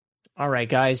All right,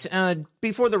 guys.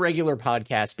 Before the regular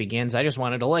podcast begins, I just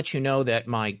wanted to let you know that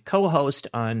my co-host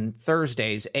on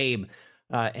Thursdays, Abe,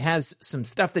 has some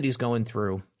stuff that he's going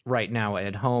through right now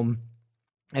at home.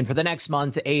 And for the next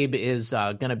month, Abe is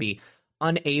going to be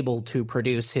unable to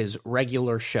produce his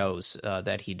regular shows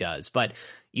that he does. But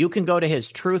you can go to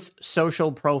his Truth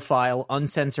Social profile,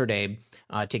 Uncensored Abe,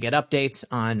 to get updates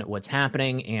on what's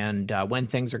happening and when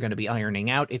things are going to be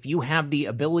ironing out. If you have the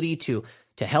ability to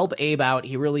help Abe out,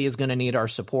 he really is going to need our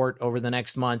support over the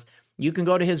next month. You can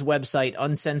go to his website,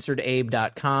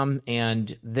 uncensoredabe.com,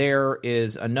 and there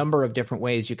is a number of different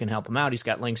ways you can help him out. He's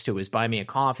got links to his Buy Me a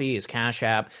Coffee, his Cash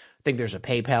App. I think there's a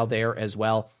PayPal there as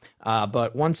well.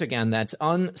 But once again, that's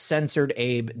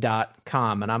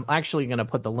uncensoredabe.com, and I'm actually going to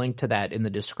put the link to that in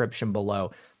the description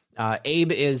below.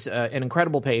 Abe is an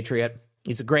incredible patriot.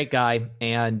 He's a great guy,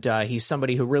 and he's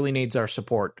somebody who really needs our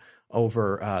support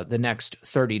over the next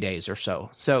 30 days or so.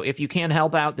 So if you can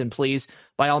help out, then please,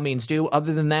 by all means do.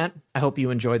 Other than that, I hope you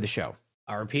enjoy the show.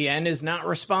 RPN is not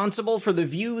responsible for the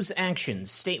views,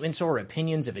 actions, statements, or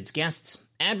opinions of its guests,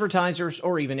 advertisers,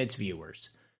 or even its viewers.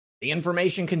 The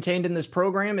information contained in this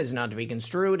program is not to be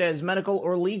construed as medical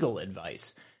or legal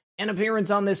advice. An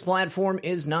appearance on this platform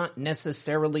is not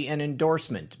necessarily an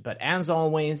endorsement, but as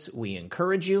always, we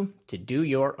encourage you to do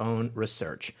your own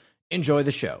research. Enjoy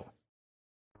the show.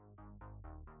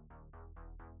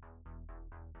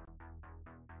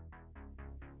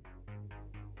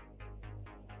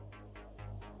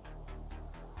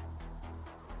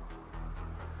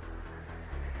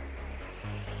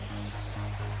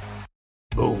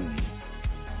 Boom.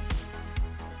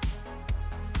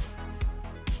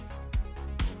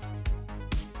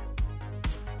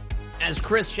 As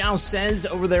Chris Shaw says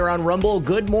over there on Rumble,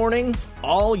 good morning,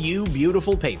 all you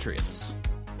beautiful patriots.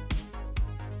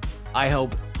 I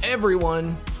hope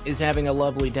everyone is having a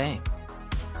lovely day.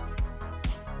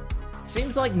 It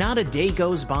seems like not a day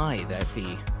goes by that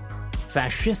the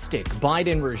fascistic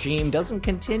Biden regime doesn't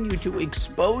continue to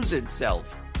expose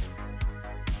itself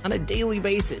on a daily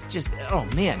basis. Just, oh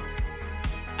man,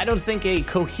 I don't think a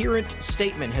coherent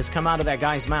statement has come out of that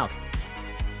guy's mouth.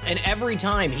 And every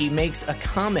time he makes a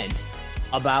comment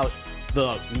about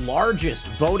the largest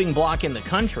voting bloc in the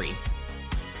country,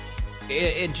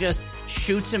 it just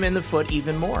shoots him in the foot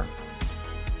even more.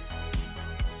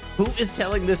 Who is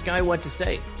telling this guy what to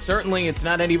say? Certainly it's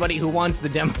not anybody who wants the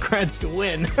Democrats to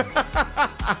win.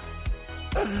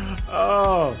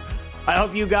 Oh, I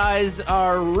hope you guys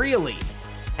are really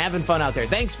having fun out there.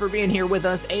 Thanks for being here with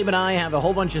us. Abe and I have a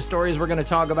whole bunch of stories we're going to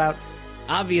talk about.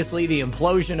 Obviously, the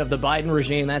implosion of the Biden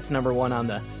regime, that's number one on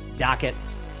the docket.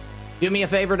 Do me a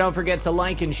favor, don't forget to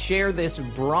like and share this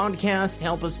broadcast.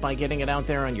 Help us by getting it out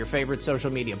there on your favorite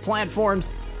social media platforms.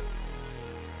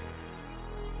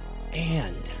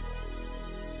 And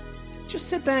just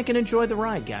sit back and enjoy the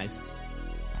ride, guys.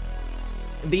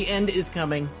 The end is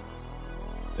coming.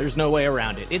 There's no way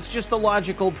around it. It's just the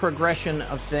logical progression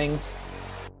of things.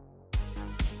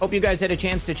 Hope you guys had a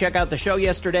chance to check out the show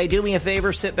yesterday. Do me a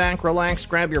favor, sit back, relax,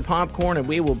 grab your popcorn, and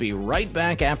we will be right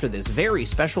back after this very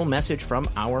special message from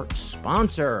our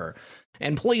sponsor.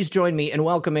 And please join me in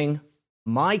welcoming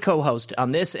my co-host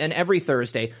on this and every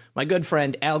Thursday, my good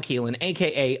friend Al Keelan,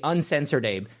 a.k.a. Uncensored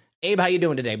Abe. Abe, how you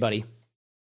doing today, buddy?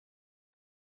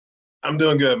 I'm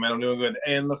doing good, man. I'm doing good.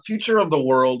 And the future of the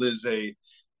world is a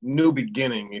new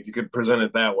beginning, if you could present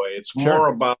it that way. It's more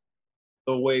about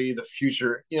the way the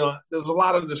future, there's a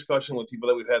lot of discussion with people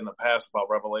that we've had in the past about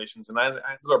revelations. And I ended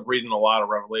up reading a lot of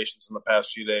revelations in the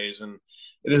past few days. And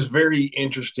it is very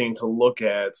interesting to look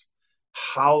at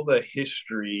how the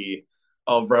history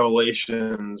of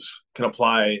revelations can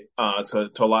apply to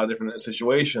a lot of different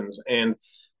situations. And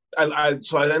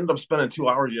so I ended up spending 2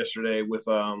 hours yesterday with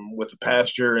the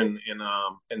pastor and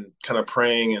kind of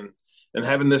praying and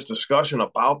having this discussion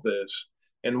about this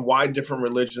and why different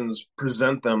religions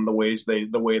present them the way they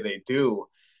do.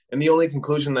 And the only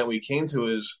conclusion that we came to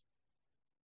is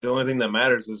the only thing that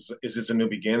matters is it's a new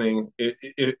beginning.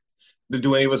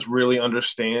 Do any of us really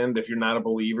understand? If you're not a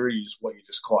believer, you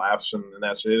just collapse and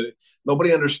that's it.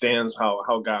 Nobody understands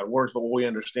how God works, but what we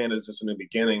understand is it's a new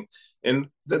beginning. And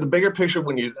the bigger picture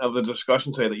of the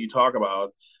discussion today that you talk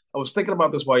about, I was thinking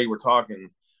about this while you were talking.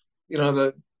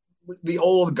 The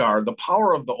old guard, the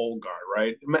power of the old guard,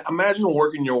 right? Imagine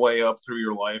working your way up through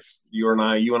your life. You and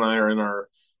I are in our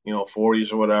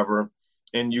 40s or whatever,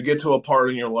 and you get to a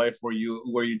part in your life where you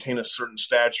attain a certain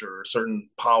stature or certain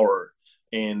power.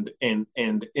 And in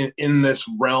this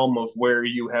realm of where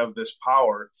you have this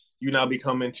power, you now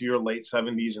become into your late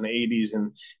 70s and 80s,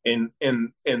 and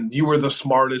you were the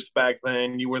smartest back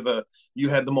then. You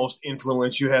had the most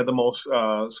influence. You had the most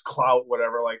clout,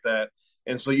 whatever like that.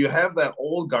 And so you have that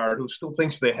old guard who still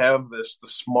thinks they have the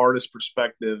smartest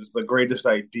perspectives, the greatest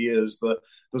ideas,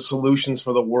 the solutions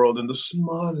for the world, and the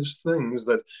smartest things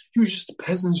that you just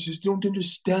peasants just don't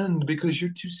understand because you're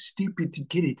too stupid to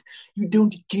get it. You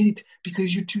don't get it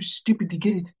because you're too stupid to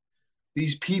get it.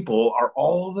 These people are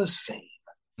all the same.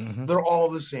 Mm-hmm. They're all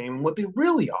the same. What they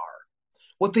really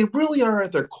are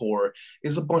at their core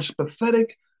is a bunch of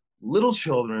pathetic little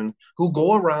children who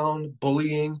go around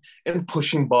bullying and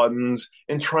pushing buttons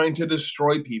and trying to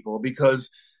destroy people because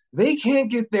they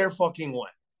can't get their fucking way.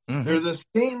 Mm-hmm. They're the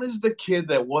same as the kid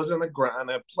that was on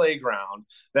a playground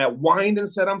that whined and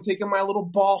said, I'm taking my little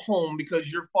ball home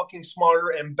because you're fucking smarter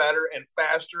and better and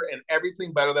faster and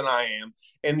everything better than I am.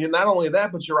 And you're not only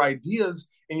that, but your ideas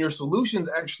and your solutions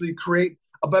actually create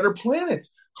a better planet.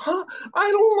 Huh?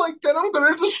 I don't like that. I'm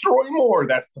going to destroy more.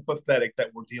 That's the pathetic that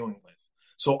we're dealing with.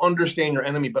 So understand your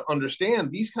enemy, but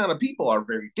understand these kind of people are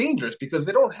very dangerous because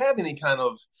they don't have any kind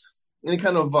of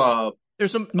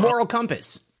there's some moral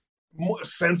compass,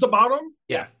 sense about them.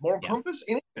 Yeah, moral compass,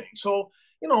 anything. So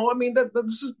I mean that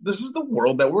this is the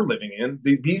world that we're living in.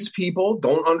 These people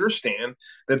don't understand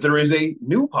that there is a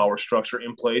new power structure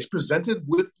in place, presented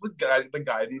with the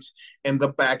guidance and the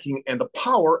backing and the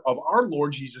power of our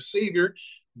Lord Jesus Savior,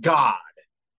 God.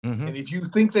 Mm-hmm. And if you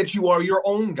think that you are your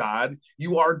own God,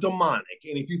 you are demonic.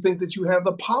 And if you think that you have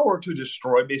the power to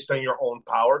destroy based on your own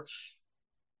power,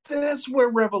 that's where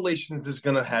Revelations is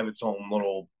going to have its own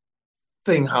little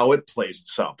thing, how it plays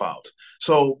itself out.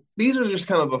 So these are just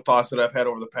kind of the thoughts that I've had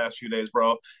over the past few days,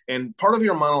 bro. And part of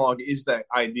your monologue is that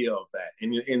idea of that.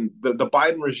 And in the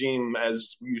Biden regime,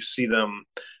 as you see them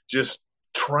just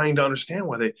trying to understand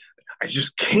why I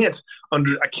just can't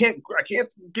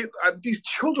get these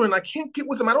children. I can't get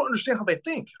with them. I don't understand how they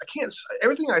think. I can't.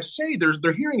 Everything I say,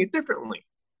 they're hearing it differently.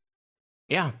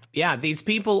 Yeah. These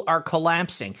people are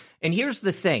collapsing. And here's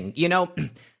the thing,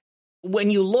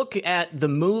 when you look at the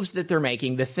moves that they're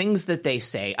making, the things that they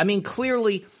say, I mean,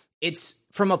 clearly it's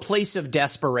from a place of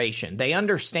desperation. They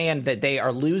understand that they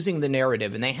are losing the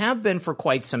narrative, and they have been for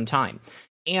quite some time.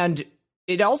 And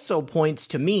it also points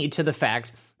to me to the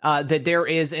fact that there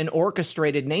is an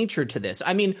orchestrated nature to this.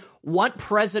 I mean, what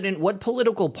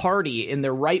political party in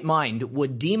their right mind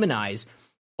would demonize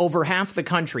over half the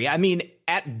country? I mean,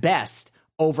 at best,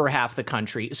 over half the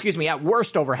country. At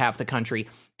worst, over half the country.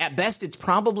 At best, it's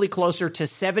probably closer to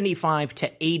 75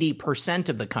 to 80%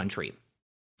 of the country.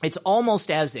 It's almost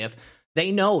as if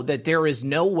they know that there is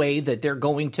no way that they're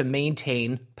going to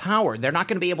maintain power. They're not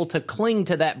going to be able to cling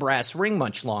to that brass ring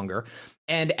much longer.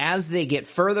 And as they get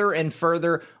further and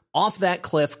further off that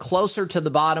cliff, closer to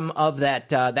the bottom of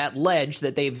that ledge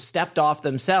that they've stepped off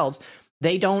themselves,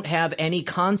 they don't have any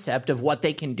concept of what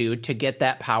they can do to get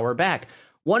that power back.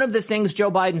 One of the things Joe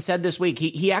Biden said this week,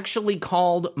 he actually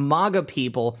called MAGA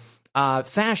people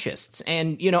fascists.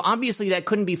 And, obviously that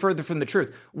couldn't be further from the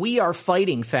truth. We are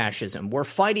fighting fascism. We're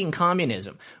fighting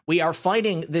communism. We are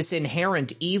fighting this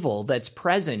inherent evil that's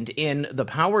present in the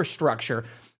power structure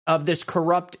of this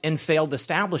corrupt and failed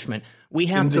establishment. We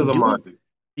have into the mind.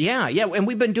 Yeah. And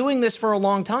we've been doing this for a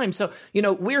long time. So,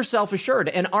 we're self-assured,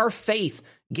 and our faith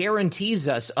guarantees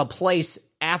us a place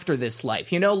after this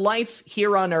life. Life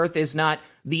here on earth is not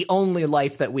the only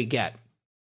life that we get.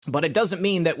 But it doesn't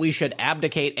mean that we should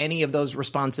abdicate any of those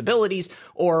responsibilities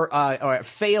or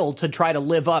fail to try to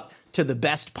live up to the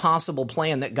best possible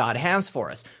plan that God has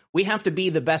for us. We have to be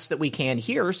the best that we can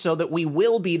here so that we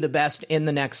will be the best in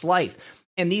the next life.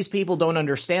 And these people don't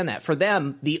understand that. For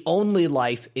them, the only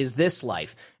life is this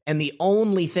life. And the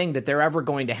only thing that they're ever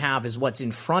going to have is what's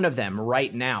in front of them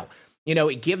right now.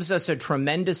 It gives us a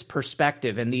tremendous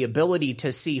perspective and the ability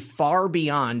to see far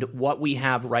beyond what we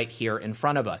have right here in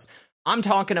front of us. I'm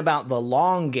talking about the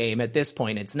long game at this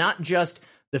point. It's not just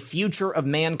the future of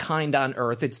mankind on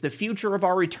earth. It's the future of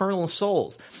our eternal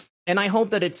souls. And I hope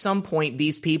that at some point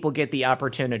these people get the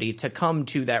opportunity to come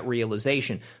to that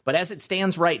realization. But as it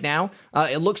stands right now,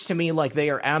 it looks to me like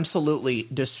they are absolutely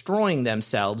destroying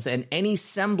themselves and any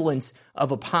semblance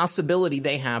of a possibility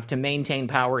they have to maintain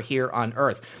power here on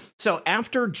earth. So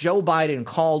after Joe Biden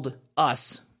called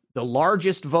us, the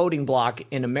largest voting bloc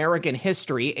in American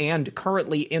history and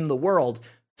currently in the world,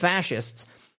 fascists,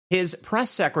 his press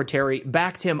secretary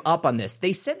backed him up on this.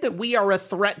 They said that we are a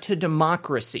threat to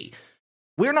democracy.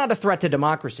 We're not a threat to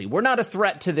democracy. We're not a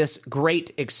threat to this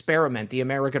great experiment, the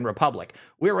American Republic.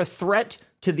 We're a threat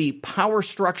to the power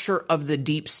structure of the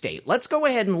deep state. Let's go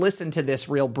ahead and listen to this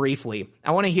real briefly.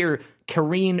 I want to hear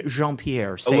Karine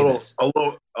Jean-Pierre say this.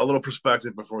 A little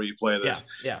perspective before you play this.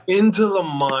 Yeah. Into the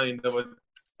mind of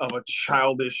a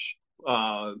childish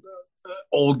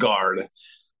old guard.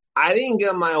 I didn't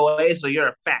get my way, so you're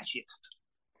a fascist.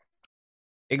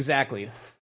 Exactly.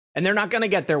 And they're not going to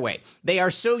get their way. They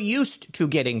are so used to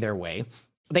getting their way.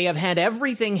 They have had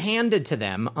everything handed to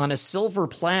them on a silver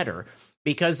platter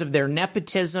because of their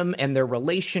nepotism and their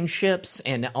relationships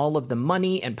and all of the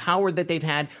money and power that they've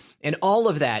had. And all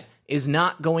of that is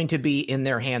not going to be in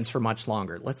their hands for much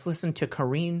longer. Let's listen to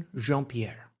Karine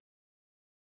Jean-Pierre.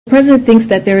 The president thinks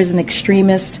that there is an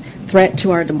extremist threat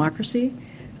to our democracy.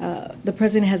 The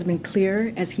president has been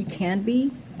clear as he can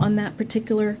be on that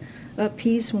particular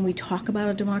piece when we talk about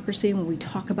a democracy, when we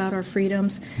talk about our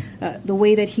freedoms. The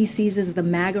way that he sees is the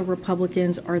MAGA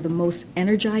Republicans are the most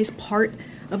energized part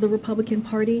of the Republican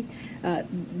Party.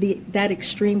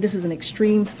 This is an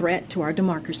extreme threat to our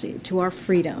democracy, to our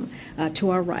freedom, to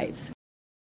our rights.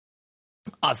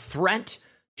 A threat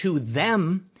to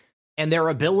them and their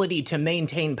ability to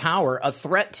maintain power, a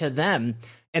threat to them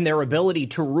and their ability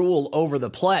to rule over the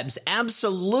plebs.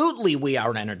 Absolutely, we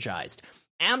are energized.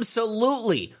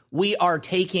 Absolutely, we are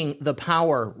taking the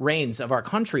power reins of our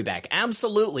country back.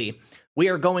 Absolutely, we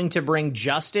are going to bring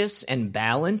justice and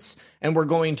balance, and we're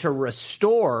going to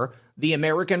restore the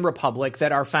American Republic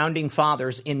that our founding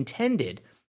fathers intended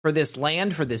for this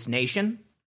land, for this nation.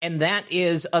 And that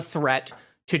is a threat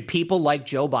to people like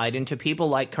Joe Biden, to people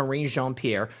like Karine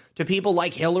Jean-Pierre, to people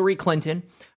like Hillary Clinton.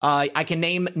 I can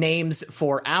name names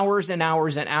for hours and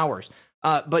hours and hours.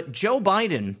 But Joe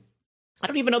Biden, I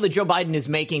don't even know that Joe Biden is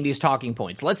making these talking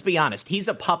points. Let's be honest. He's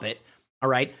a puppet, all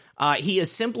right? He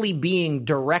is simply being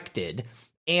directed.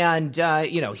 And,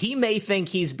 he may think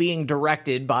he's being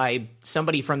directed by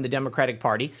somebody from the Democratic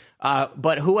Party,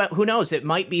 but who knows? It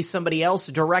might be somebody else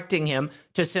directing him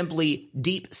to simply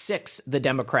deep six the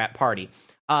Democrat Party.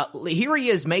 Here he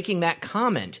is making that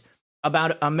comment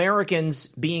about Americans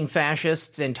being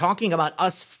fascists and talking about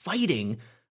us fighting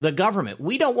the government.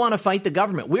 We don't want to fight the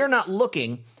government. We're not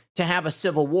looking to have a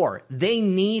civil war. They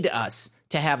need us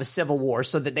to have a civil war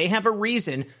so that they have a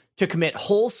reason to commit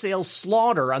wholesale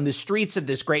slaughter on the streets of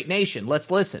this great nation.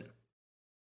 Let's listen.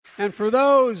 And for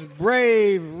those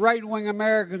brave right-wing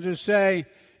Americans who say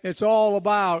it's all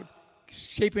about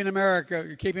keeping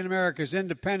America's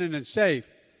independent and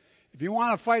safe, if you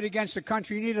want to fight against the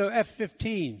country, you need an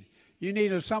F-15. You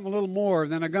need something a little more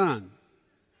than a gun.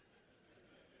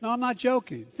 No, I'm not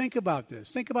joking. Think about this.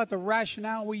 Think about the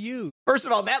rationale we use. First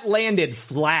of all, that landed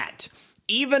flat.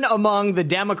 Even among the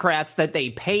Democrats that they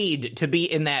paid to be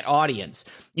in that audience.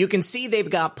 You can see they've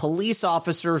got police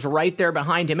officers right there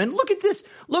behind him. And look at this.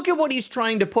 Look at what he's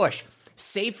trying to push.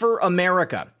 Safer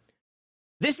America.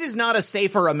 This is not a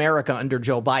safer America under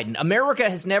Joe Biden. America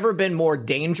has never been more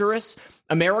dangerous.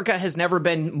 America has never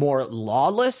been more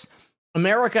lawless.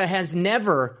 America has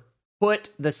never put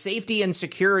the safety and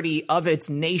security of its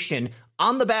nation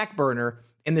on the back burner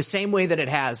in the same way that it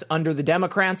has under the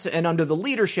Democrats and under the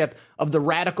leadership of the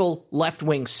radical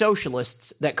left-wing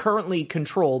socialists that currently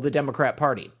control the Democrat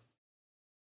Party.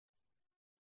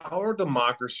 Our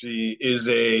democracy is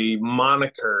a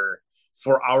moniker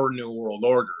for our new world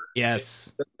order.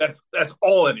 Yes. That's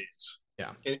all it is.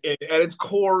 Yeah. At its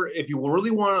core, if you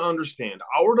really want to understand,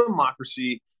 our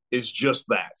democracy is just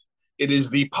that. It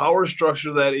is the power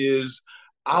structure that is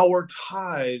our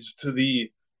ties to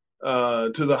the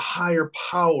higher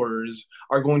powers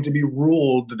are going to be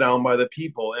ruled down by the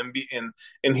people,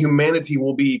 and humanity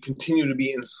will continue to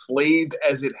be enslaved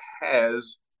as it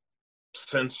has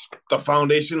since the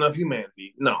foundation of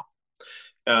humanity. No,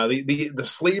 the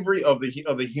slavery of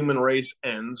the human race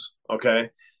ends.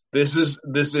 Okay, this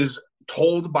is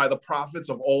told by the prophets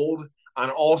of old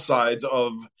on all sides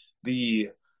of the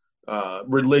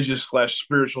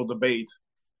religious/spiritual debate,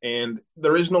 and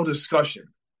there is no discussion.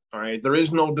 All right, there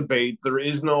is no debate. There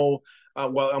is no,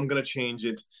 I'm going to change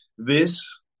it. This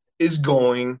is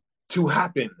going to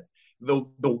happen. The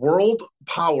world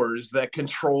powers that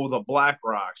control the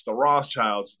BlackRocks, the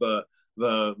Rothschilds, the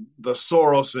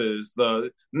Soroses,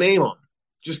 name them.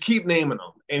 Just keep naming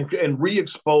them and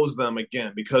re-expose them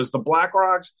again, because the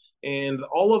BlackRocks and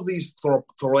all of these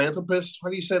philanthropists, how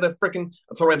do you say that?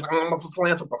 I'm a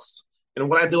philanthropist. And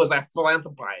what I do is I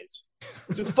philanthropize.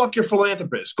 Fuck your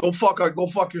philanthropist. Go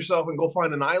fuck yourself and go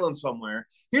find an island somewhere.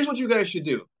 Here's what you guys should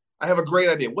do. I have a great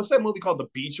idea. What's that movie called, The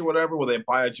Beach or whatever, where they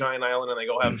buy a giant island and they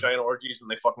go have giant orgies and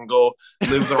they fucking go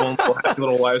live their own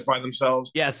little lives by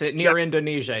themselves? Yes, near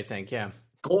Indonesia, I think. Yeah.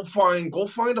 Go find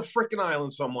a freaking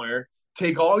island somewhere.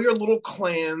 Take all your little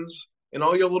clans and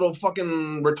all your little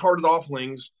fucking retarded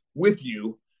offlings with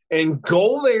you and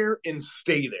go there and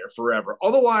stay there forever.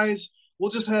 Otherwise,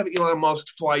 we'll just have Elon Musk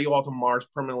fly you all to Mars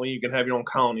permanently. You can have your own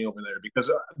colony over there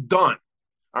because done.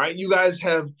 All right, you guys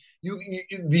have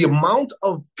the amount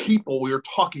of people we are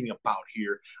talking about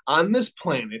here on this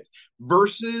planet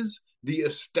versus the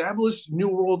established New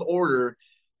World Order,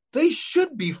 they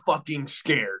should be fucking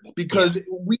scared because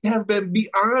we have been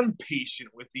beyond patient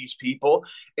with these people.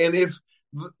 And if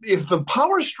the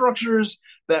power structures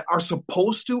that are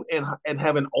supposed to and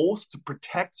have an oath to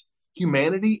protect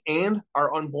humanity and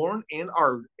our unborn and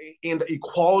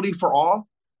equality for all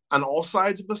on all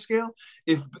sides of the scale,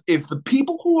 if the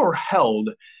people who are held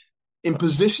in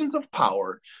positions of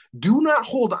power do not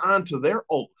hold on to their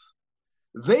oath,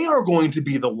 they are going to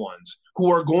be the ones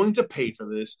who are going to pay for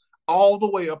this all the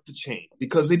way up the chain,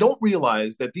 because they don't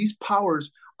realize that these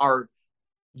powers are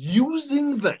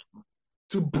using them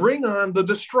to bring on the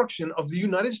destruction of the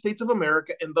United States of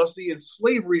America and thus the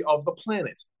enslavery of the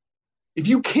planet. If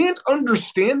you can't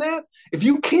understand that, if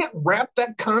you can't wrap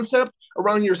that concept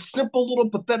around your simple little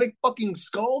pathetic fucking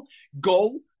skull,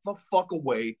 go the fuck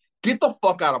away. Get the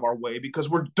fuck out of our way, because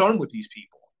we're done with these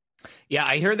people. Yeah,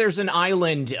 I hear there's an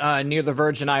island near the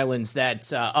Virgin Islands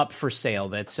that's up for sale,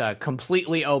 that's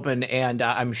completely open, and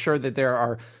I'm sure that there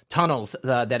are tunnels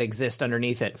that exist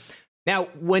underneath it. Now,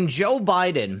 when Joe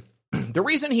Biden, the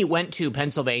reason he went to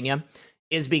Pennsylvania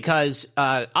is because,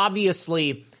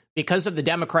 obviously, because of the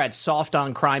Democrats' soft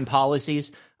on crime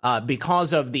policies,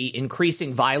 because of the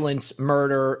increasing violence,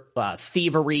 murder,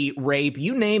 thievery, rape,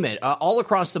 you name it, all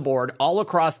across the board, all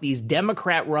across these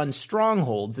Democrat-run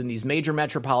strongholds in these major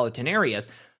metropolitan areas,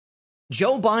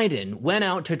 Joe Biden went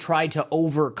out to try to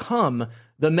overcome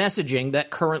the messaging that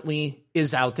currently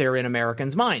is out there in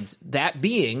Americans' minds, that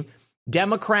being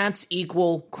Democrats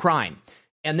equal crime.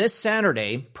 And this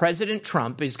Saturday, President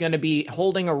Trump is going to be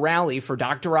holding a rally for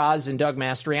Dr. Oz and Doug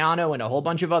Mastriano and a whole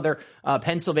bunch of other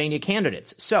Pennsylvania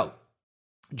candidates. So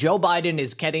Joe Biden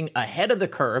is getting ahead of the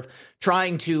curve,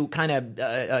 trying to kind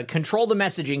of control the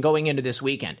messaging going into this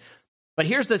weekend. But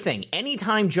here's the thing.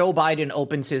 Anytime Joe Biden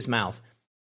opens his mouth,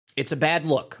 it's a bad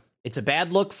look. It's a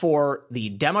bad look for the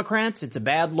Democrats. It's a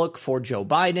bad look for Joe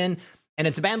Biden. And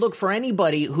it's a bad look for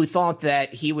anybody who thought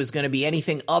that he was going to be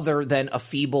anything other than a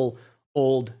feeble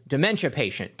old dementia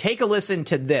patient. Take a listen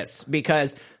to this,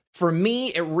 because for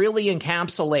me, it really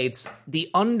encapsulates the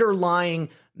underlying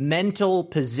mental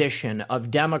position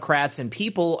of Democrats and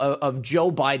people of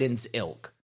Joe Biden's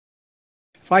ilk.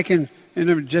 If I can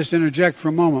just interject for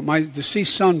a moment, my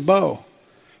deceased son, Bo,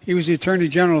 he was the Attorney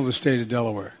General of the state of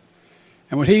Delaware.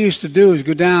 And what he used to do is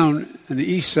go down on the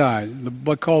east side,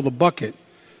 what's called the Bucket,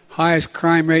 highest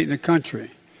crime rate in the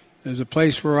country. There's a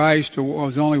place where I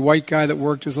was the only white guy that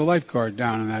worked as a lifeguard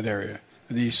down in that area,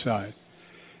 on the east side.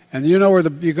 And you know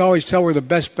you can always tell where the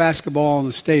best basketball in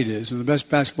the state is and the best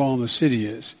basketball in the city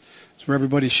is. It's where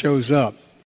everybody shows up.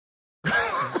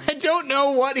 I don't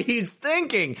know what he's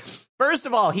thinking. First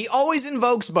of all, he always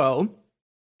invokes Bo.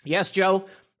 Yes, Joe,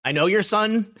 I know your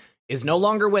son is no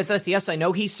longer with us. Yes, I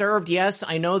know he served. Yes,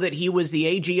 I know that he was the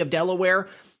AG of Delaware.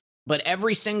 But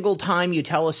every single time you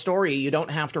tell a story, you don't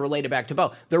have to relate it back to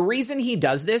Bo. The reason he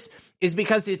does this is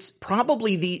because it's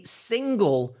probably the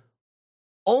single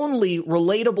only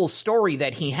relatable story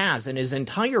that he has in his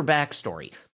entire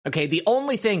backstory. Okay, the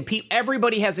only thing,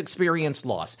 everybody has experienced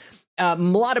loss. A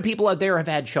lot of people out there have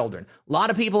had children. A lot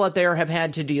of people out there have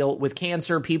had to deal with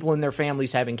cancer, people in their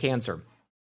families having cancer.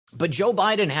 But Joe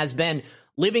Biden has been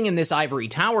living in this ivory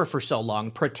tower for so long,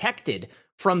 protected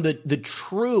from the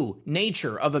true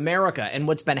nature of America and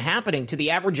what's been happening to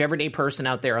the average everyday person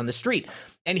out there on the street.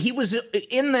 And he was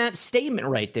in that statement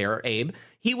right there, Abe.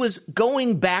 He was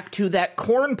going back to that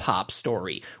Corn Pop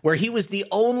story where he was the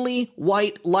only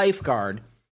white lifeguard.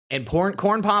 And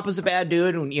Corn Pop is a bad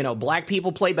dude. And, you know, black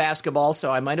people play basketball,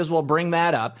 so I might as well bring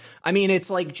that up. I mean, it's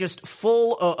like just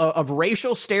full of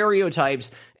racial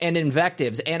stereotypes and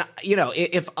invectives. And, you know,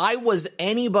 if I was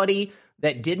anybody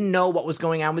that didn't know what was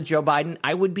going on with Joe Biden,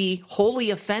 I would be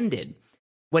wholly offended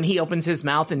when he opens his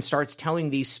mouth and starts telling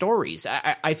these stories.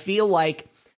 I feel like,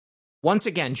 once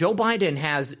again, Joe Biden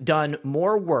has done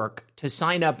more work to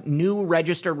sign up new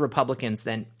registered Republicans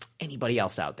than anybody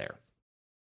else out there.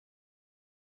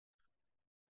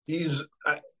 This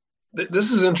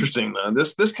is interesting, man.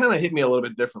 This kind of hit me a little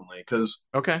bit differently, because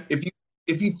if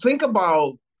you think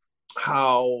about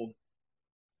how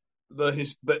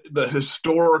the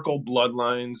historical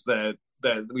bloodlines that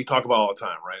we talk about all the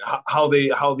time, right? How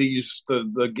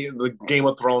the Game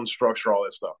of Thrones structure, all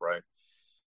that stuff, right?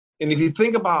 And if you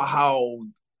think about how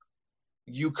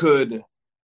you could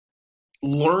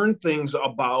learn things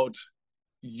about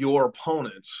your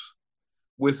opponents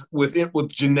with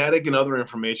genetic and other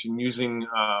information using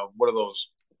what are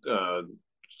those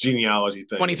genealogy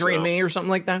things? 23andMe or something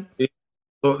like that.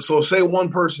 So say one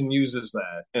person uses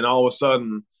that, and all of a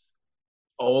sudden,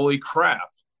 holy crap!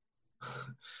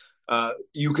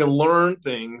 You can learn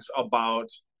things about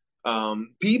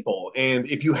people. And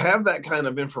if you have that kind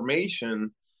of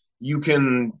information, you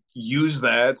can use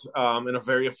that in a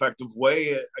very effective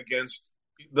way against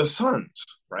the sons,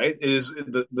 right? Is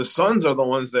the sons are the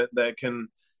ones that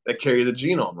carry the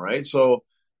genome, right? So,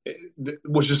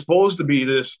 which is supposed to be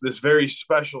this very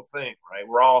special thing, right?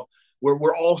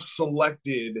 We're all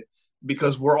selected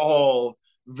because we're all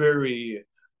very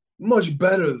much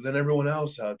better than everyone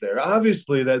else out there.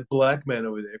 Obviously, that black man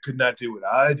over there could not do what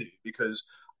I do because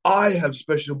I have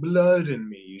special blood in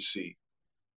me, you see.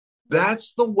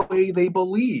 That's the way they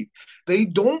believe. They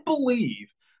don't believe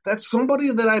that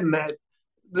somebody that I met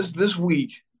this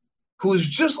week who is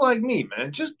just like me,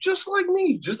 man, just like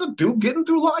me, just a dude getting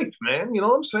through life, man. You know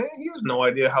what I'm saying? He has no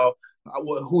idea how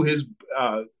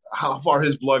far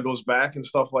his blood goes back and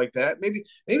stuff like that. Maybe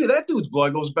that dude's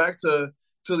blood goes back to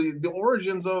the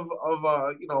origins of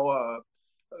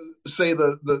say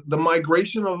the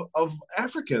migration of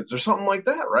Africans or something like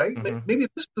that, right? Mm-hmm. Maybe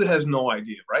this dude has no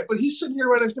idea, right? But he's sitting here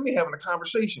right next to me having a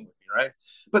conversation with me, right?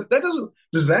 But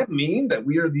does that mean that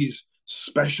we are these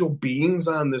special beings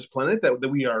on this planet, that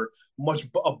we are much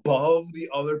above the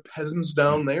other peasants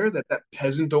down there, that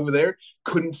peasant over there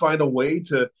couldn't find a way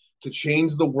to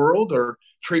change the world, or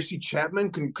Tracy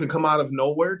Chapman could come out of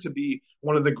nowhere to be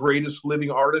one of the greatest living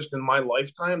artists in my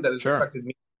lifetime that has affected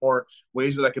me more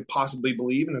ways that I could possibly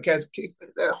believe. And okay,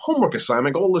 homework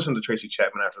assignment, go listen to Tracy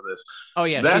Chapman after this. Oh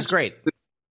yeah, she's great.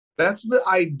 That's the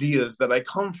ideas that I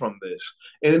come from this.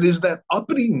 And it is that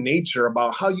uppity nature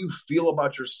about how you feel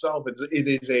about yourself. It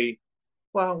is a,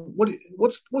 well,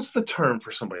 what's the term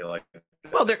for somebody like that?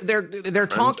 Well, they're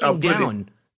talking down.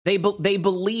 They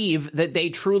believe that they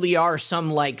truly are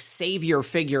some like savior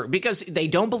figure because they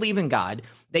don't believe in God.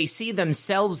 They see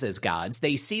themselves as gods.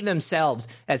 They see themselves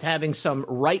as having some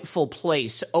rightful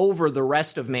place over the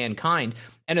rest of mankind.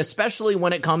 And especially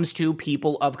when it comes to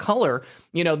people of color,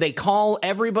 you know, they call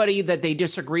everybody that they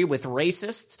disagree with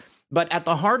racists. But at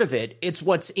the heart of it, it's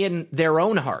what's in their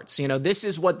own hearts. You know, this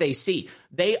is what they see.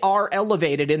 They are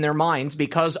elevated in their minds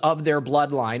because of their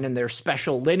bloodline and their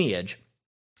special lineage.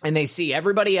 And they see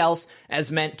everybody else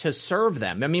as meant to serve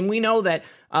them. I mean, we know that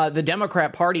the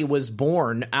Democrat Party was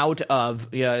born out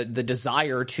of the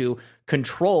desire to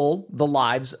control the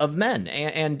lives of men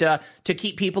and to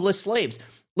keep people as slaves.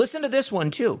 Listen to this one,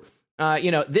 too.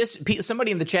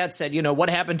 Somebody in the chat said, you know,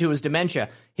 what happened to his dementia?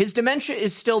 His dementia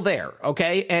is still there,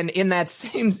 okay? And in that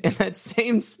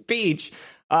same speech,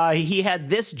 he had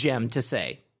this gem to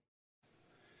say.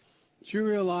 Do you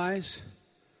realize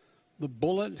the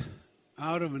bullet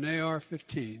out of an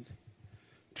AR-15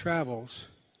 travels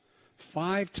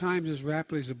 5 times as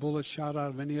rapidly as a bullet shot out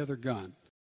of any other gun?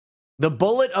 The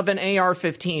bullet of an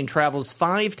AR-15 travels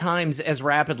 5 times as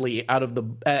rapidly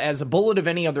as a bullet of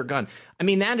any other gun. I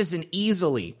mean, that is an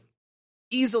easily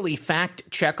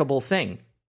fact-checkable thing.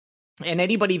 And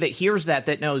anybody that hears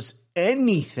that knows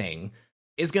anything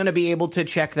is going to be able to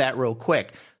check that real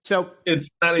quick. So it's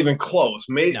not even close.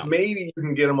 Maybe you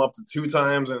can get them up to 2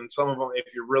 times, and some of them,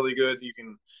 if you're really good, you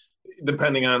can,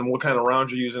 depending on what kind of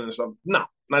rounds you're using and stuff. No,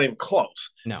 not even close.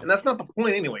 No, and that's not the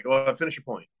point anyway. Go ahead, finish your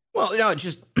point. Well, no,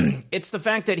 it's the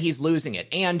fact that he's losing it.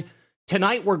 And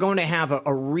tonight we're going to have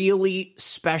a really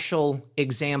special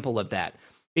example of that,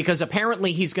 because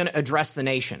apparently he's going to address the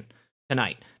nation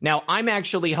tonight. Now, I'm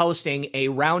actually hosting a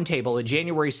roundtable, a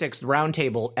January 6th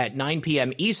roundtable at 9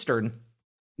 p.m. Eastern.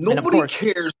 Nobody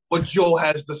cares what Joe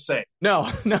has to say.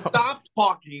 No. Stop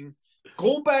talking.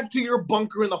 Go back to your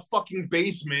bunker in the fucking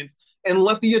basement and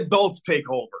let the adults take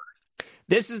over.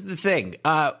 This is the thing.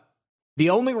 The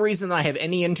only reason I have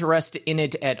any interest in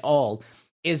it at all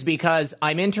is because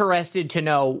I'm interested to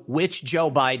know which Joe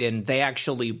Biden they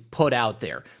actually put out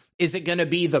there. Is it going to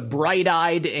be the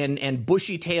bright-eyed and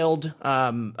bushy-tailed,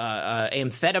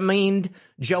 amphetamine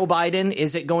Joe Biden?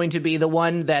 Is it going to be the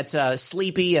one that's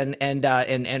sleepy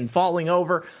and falling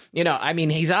over? You know, I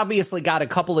mean, he's obviously got a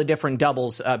couple of different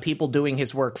doubles, people doing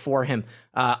his work for him.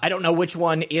 I don't know which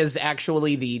one is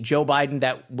actually the Joe Biden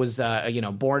that was,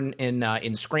 born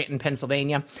in Scranton,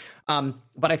 Pennsylvania.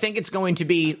 But I think it's going to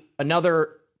be another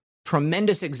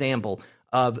tremendous example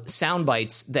of sound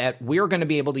bites that we're going to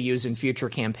be able to use in future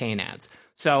campaign ads.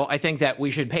 So I think that we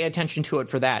should pay attention to it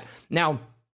for that. Now,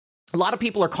 a lot of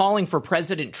people are calling for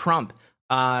President Trump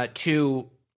to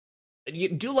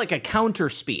do like a counter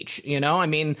speech. You know, I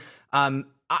mean,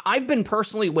 I've been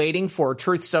personally waiting for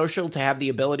Truth Social to have the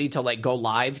ability to like go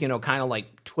live, you know, kind of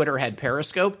like Twitter had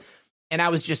Periscope. And I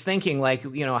was just thinking, like,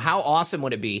 you know, how awesome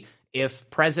would it be if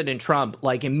President Trump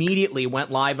like immediately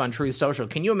went live on Truth Social?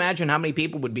 Can you imagine how many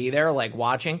people would be there like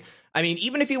watching? I mean,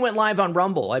 even if he went live on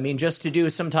Rumble, I mean, just to do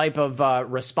some type of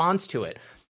response to it.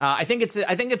 I think it's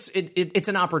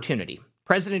an opportunity.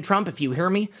 President Trump, if you hear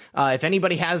me, if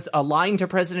anybody has a line to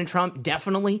President Trump,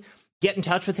 definitely get in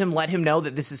touch with him. Let him know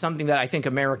that this is something that I think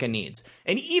America needs.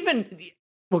 And even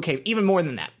more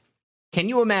than that, can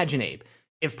you imagine, Abe,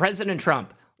 if President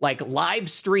Trump live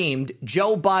streamed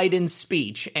Joe Biden's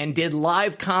speech and did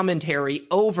live commentary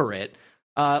over it,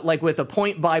 with a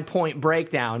point by point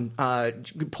breakdown,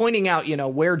 pointing out,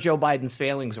 where Joe Biden's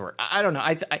failings were. I don't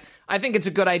know. I think it's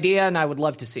a good idea, and I would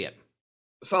love to see it.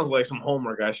 Sounds like some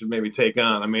homework I should maybe take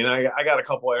on. I mean, I got a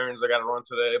couple errands I got to run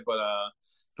today, but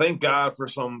thank God for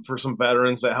some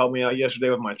veterans that helped me out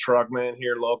yesterday with my truck, man,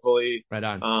 here locally. Right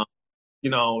on.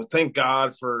 Thank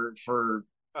God for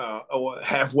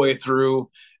halfway through,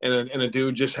 and a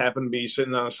dude just happened to be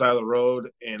sitting on the side of the road,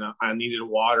 and I needed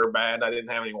water bad. I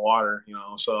didn't have any water,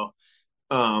 so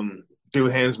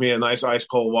dude hands me a nice ice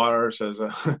cold water, says,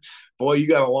 "Boy, you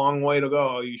got a long way to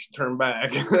go. You should turn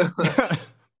back."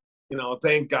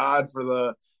 Thank God for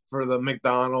the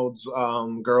McDonald's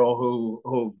girl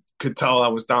who could tell I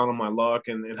was down on my luck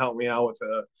and helped me out with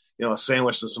a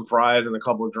sandwich and some fries and a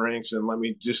couple of drinks and let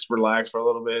me just relax for a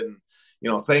little bit. And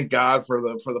thank God for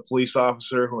the police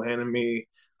officer who handed me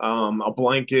a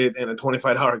blanket and a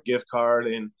 $25 gift card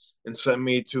and sent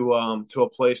me to a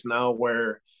place now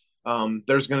where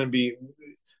there's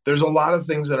a lot of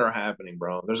things that are happening,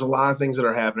 bro. There's a lot of things that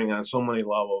are happening on so many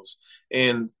levels.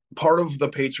 And part of the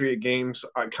Patriot Games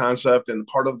concept and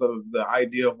part of the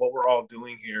idea of what we're all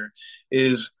doing here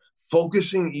is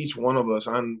focusing each one of us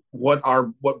on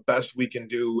what best we can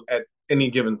do at any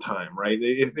given time, right?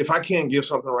 If I can't give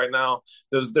something right now,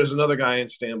 there's another guy in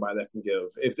standby that can give.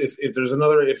 If there's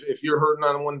another, if you're hurting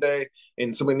on one day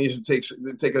and somebody needs to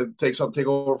take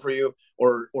over for you,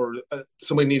 or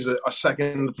somebody needs a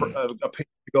second a page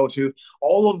to go to,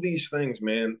 all of these things,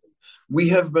 man. We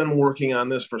have been working on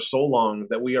this for so long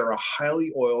that we are a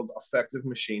highly oiled, effective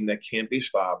machine that can't be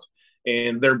stopped.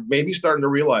 And they're maybe starting to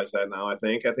realize that now. I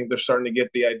think they're starting to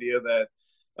get the idea that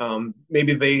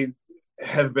maybe they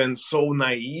have been so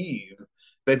naive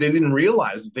that they didn't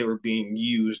realize that they were being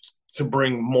used to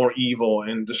bring more evil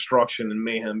and destruction and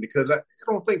mayhem, because I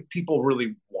don't think people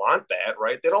really want that,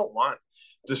 right? They don't want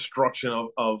destruction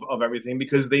of everything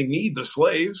because they need the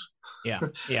slaves. Yeah.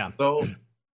 So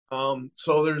I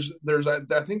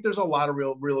think there's a lot of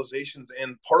realizations,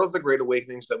 and part of the Great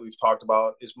Awakenings that we've talked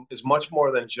about is much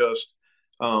more than just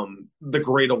the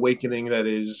Great Awakening that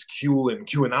is Q and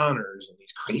QAnoners and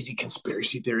these crazy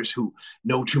conspiracy theorists who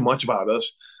know too much about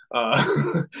us.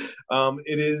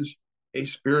 It is a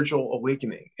spiritual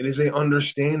awakening. It is a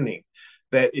understanding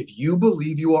that if you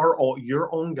believe you are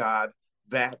your own God,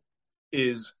 that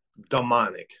is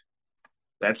demonic.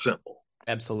 That's simple.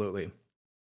 Absolutely.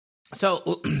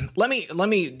 So let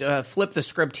me flip the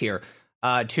script here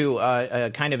to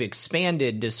a kind of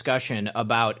expanded discussion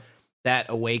about that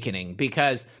awakening,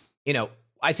 because,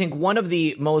 I think one of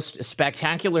the most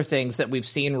spectacular things that we've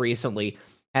seen recently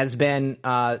has been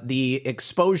the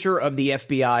exposure of the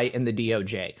FBI and the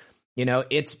DOJ.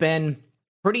 It's been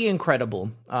pretty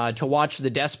incredible to watch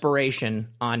the desperation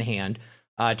on hand,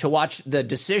 to watch the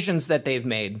decisions that they've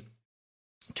made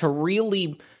to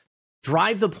really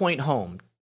drive the point home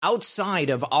outside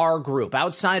of our group,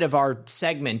 outside of our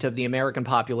segment of the American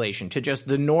population, to just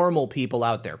the normal people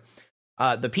out there.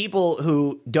 The people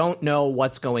who don't know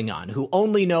what's going on, who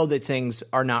only know that things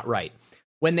are not right.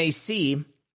 When they see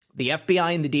the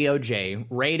FBI and the DOJ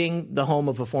raiding the home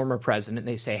of a former president,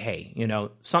 they say, hey,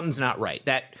 something's not right.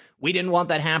 That we didn't want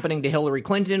that happening to Hillary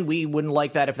Clinton. We wouldn't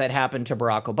like that if that happened to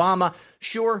Barack Obama.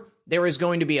 Sure, there is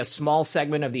going to be a small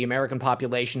segment of the American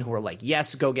population who are like,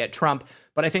 yes, go get Trump.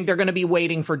 But I think they're going to be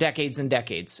waiting for decades and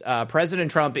decades.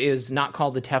 President Trump is not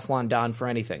called the Teflon Don for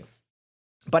anything.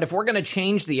 But if we're going to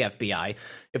change the FBI,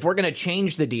 if we're going to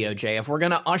change the DOJ, if we're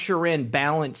going to usher in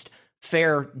balanced,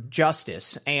 fair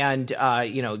justice and,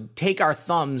 take our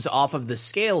thumbs off of the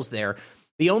scales there,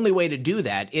 the only way to do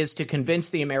that is to convince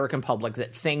the American public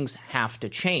that things have to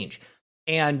change.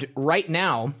 And right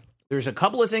now, there's a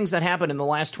couple of things that happened in the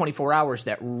last 24 hours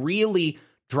that really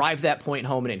drive that point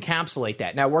home and encapsulate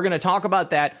that. Now, we're going to talk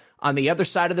about that on the other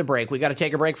side of the break. We got to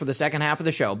take a break for the second half of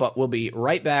the show, but we'll be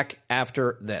right back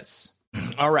after this.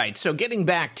 All right, so getting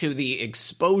back to the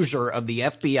exposure of the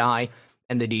FBI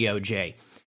and the DOJ.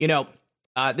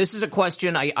 This is a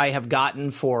question I have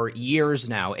gotten for years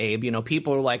now, Abe.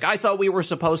 People are like, I thought we were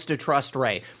supposed to trust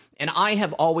Ray. And I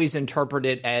have always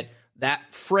interpreted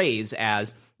that phrase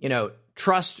as,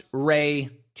 trust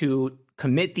Ray to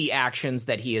commit the actions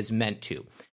that he is meant to.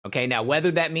 Okay, now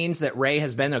whether that means that Ray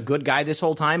has been a good guy this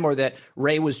whole time or that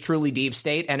Ray was truly deep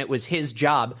state and it was his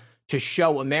job to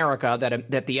show America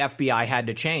that the FBI had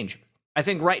to change. I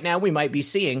think right now we might be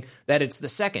seeing that it's the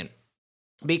second,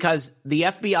 because the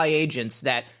FBI agents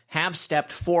that have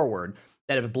stepped forward,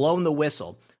 that have blown the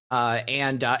whistle,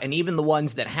 and even the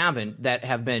ones that haven't, that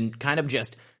have been kind of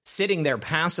just sitting there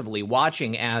passively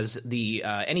watching as the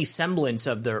any semblance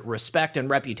of the respect and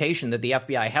reputation that the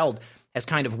FBI held has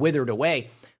kind of withered away.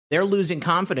 They're losing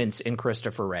confidence in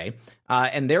Christopher Wray,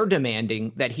 and they're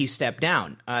demanding that he step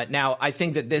down. Now, I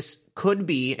think that this could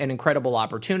be an incredible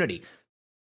opportunity.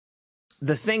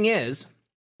 The thing is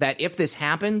that if this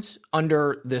happens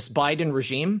under this Biden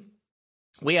regime,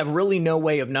 we have really no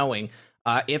way of knowing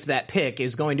if that pick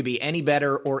is going to be any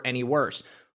better or any worse.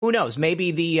 Who knows?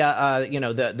 Maybe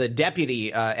the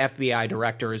deputy FBI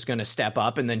director is going to step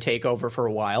up and then take over for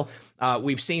a while.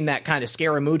 We've seen that kind of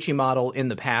Scaramucci model in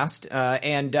the past,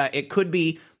 and it could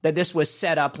be that this was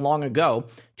set up long ago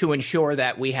to ensure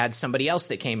that we had somebody else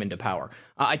that came into power.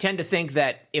 I tend to think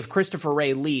that if Christopher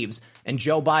Wray leaves and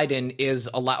Joe Biden is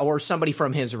allowed, or somebody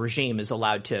from his regime is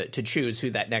allowed to choose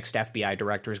who that next FBI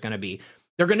director is going to be,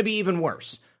 they're going to be even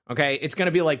worse. Okay, it's going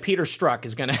to be like Peter Strzok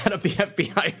is going to head up the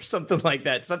FBI or something like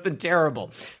that, something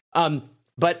terrible.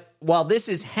 But while this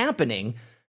is happening,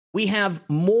 we have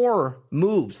more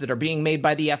moves that are being made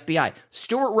by the FBI.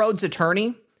 Stuart Rhodes'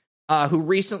 attorney, who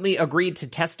recently agreed to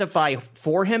testify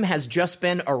for him, has just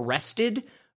been arrested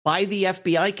by the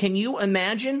FBI. Can you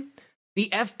imagine the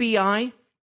FBI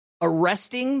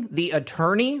arresting the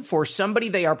attorney for somebody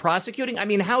they are prosecuting? I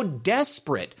mean, how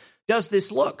desperate does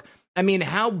this look? I mean,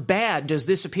 how bad does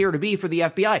this appear to be for the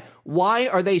FBI? Why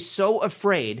are they so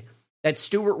afraid that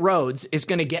Stuart Rhodes is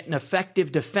going to get an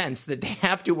effective defense that they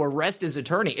have to arrest his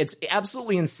attorney? It's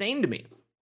absolutely insane to me.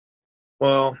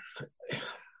 Well,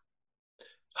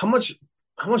 how much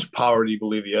power do you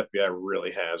believe the FBI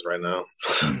really has right now?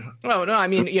 Oh, no, I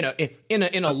mean,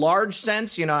 in a large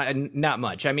sense, not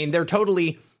much. I mean, they've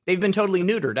been totally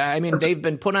neutered. I mean, they've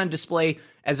been put on display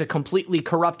as a completely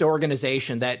corrupt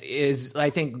organization that is, I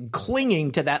think,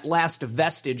 clinging to that last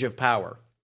vestige of power.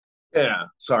 Yeah,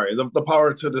 sorry. The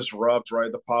power to disrupt,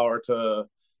 right? The power to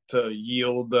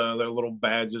yield their little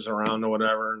badges around or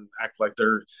whatever and act like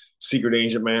they're secret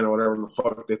agent man or whatever the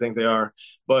fuck they think they are.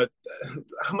 But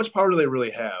how much power do they really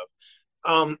have?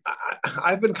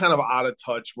 I've been kind of out of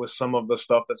touch with some of the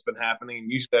stuff that's been happening.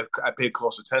 Usually I pay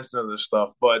close attention to this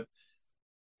stuff, but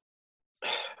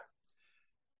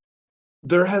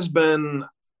there has been,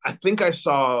 I think I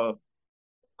saw,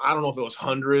 I don't know if it was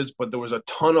hundreds, but there was a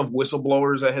ton of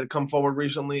whistleblowers that had come forward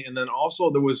recently. And then also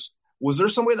was there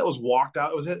somebody that was walked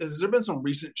out? Has there been some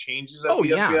recent changes at the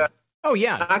FBI? Oh,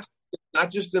 yeah. Not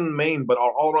just in Maine, but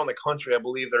all around the country. I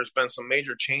believe there's been some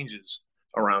major changes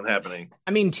around happening.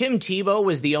 I mean, Tim Tebow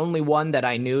was the only one that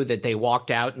I knew that they walked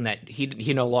out and that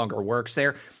he no longer works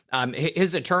there.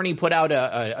 His attorney put out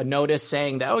a notice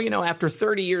saying that, after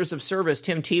 30 years of service,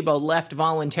 Tim Tebow left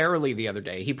voluntarily the other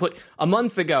day. He put a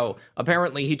month ago,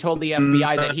 apparently, he told the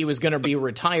FBI that he was going to be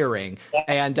retiring.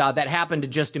 And that happened to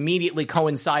just immediately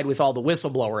coincide with all the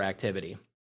whistleblower activity.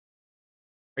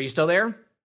 Are you still there?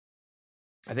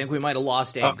 I think we might have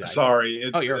lost Abe. Sorry.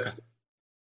 You're okay.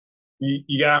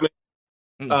 You got me.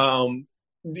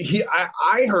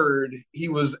 I heard he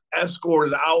was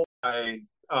escorted out by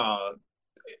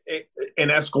and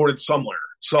escorted somewhere.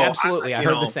 So absolutely, I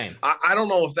heard the same. I don't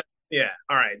know if that. Yeah.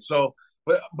 All right. So,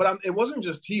 but it wasn't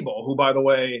just Tebow, who, by the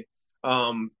way,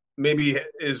 maybe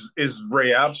is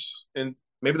Ray Epps, and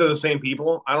maybe they're the same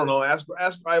people. I don't know. Ask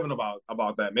Ivan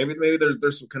about that. Maybe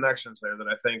there's some connections there that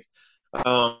I think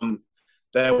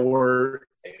that were,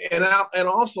 and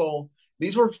also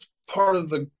these were part of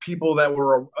the people that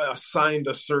were assigned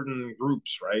to certain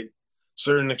groups, right?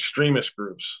 Certain extremist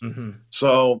groups. Mm-hmm.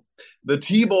 So the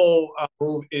Tebow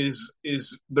move is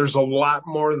there's a lot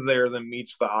more there than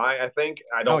meets the eye. I think.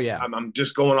 I'm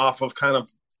just going off of kind of,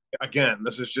 again,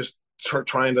 this is just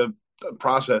trying to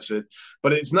process it,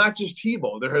 but it's not just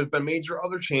Tebow. There has been major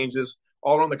other changes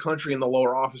all around the country in the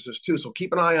lower offices too. So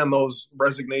keep an eye on those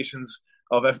resignations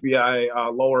of FBI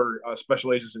lower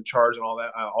special agents in charge and all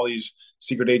that, all these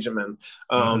secret agent men.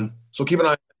 So keep an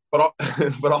eye,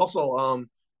 but also.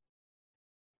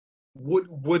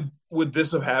 Would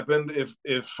this have happened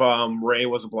if Ray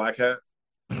was a black hat?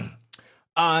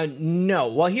 No.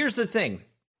 Well, here's the thing.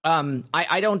 I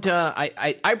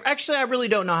really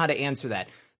don't know how to answer that,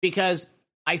 because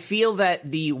I feel that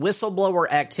the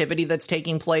whistleblower activity that's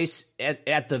taking place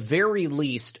at the very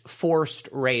least forced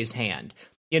Ray's hand.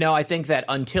 I think that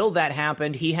until that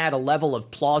happened, he had a level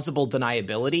of plausible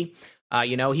deniability.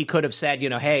 He could have said,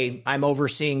 hey, I'm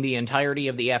overseeing the entirety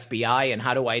of the FBI, and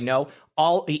how do I know?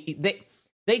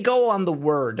 They go on the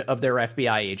word of their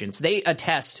FBI agents. They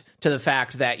attest to the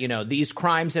fact that, these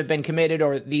crimes have been committed,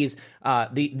 or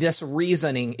this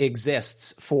reasoning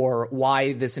exists for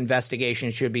why this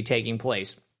investigation should be taking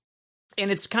place. And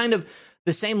it's kind of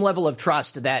the same level of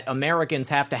trust that Americans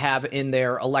have to have in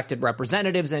their elected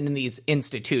representatives and in these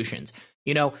institutions.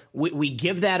 We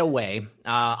give that away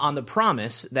on the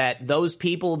promise that those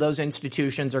people, those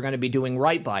institutions are going to be doing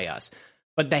right by us.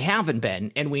 But they haven't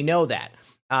been, and we know that.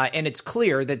 And it's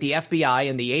clear that the FBI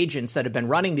and the agents that have been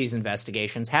running these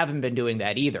investigations haven't been doing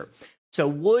that either. So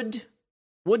would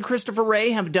Christopher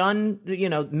Wray have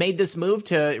made this move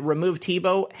to remove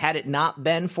Tebow had it not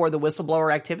been for the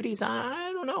whistleblower activities?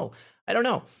 I don't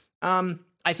know.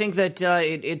 I think that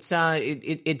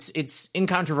it's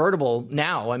incontrovertible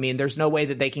now. I mean, there's no way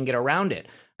that they can get around it.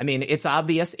 I mean, it's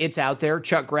obvious. It's out there.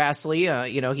 Chuck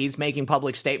Grassley, he's making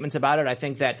public statements about it. I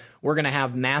think that we're going to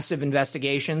have massive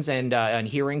investigations and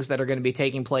hearings that are going to be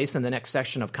taking place in the next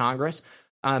session of Congress.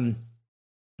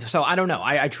 So I don't know.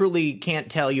 I truly can't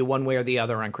tell you one way or the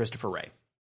other on Christopher Wray.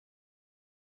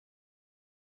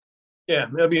 Yeah,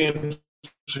 that'll be interesting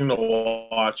to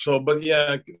watch. So, but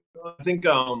yeah, I think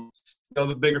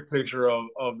the bigger picture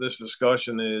of this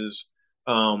discussion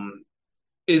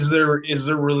is there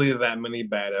really that many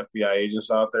bad FBI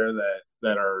agents out there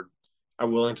that are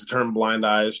willing to turn blind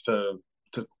eyes to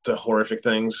horrific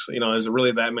things? Is it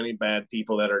really that many bad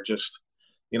people that are just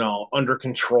under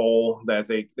control, that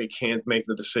they can't make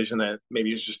the decision that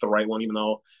maybe it's just the right one, even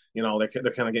though they're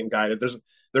kind of getting guided?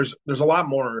 There's a lot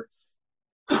more.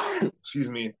 Excuse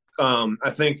me.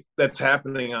 I think that's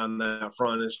happening on that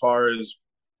front as far as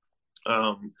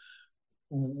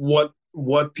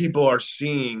what people are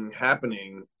seeing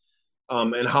happening,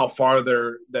 and how far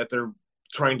they're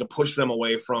trying to push them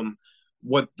away from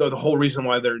what the whole reason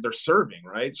why they're serving,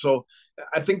 right? So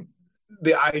I think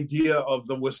the idea of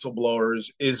the whistleblowers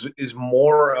is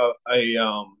more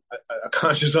a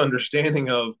conscious understanding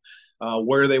of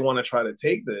where they want to try to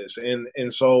take this,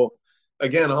 and so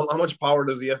again, how much power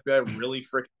does the FBI really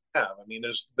freaking have? I mean,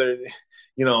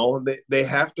 they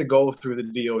have to go through the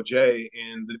DOJ,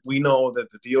 and we know that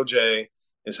the DOJ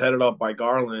is headed up by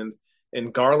Garland,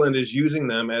 and Garland is using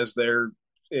them as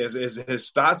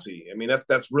his Stasi. I mean,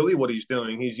 that's really what he's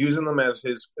doing. He's using them as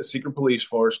his secret police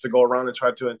force to go around and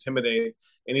try to intimidate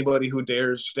anybody who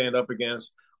dares stand up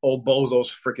against old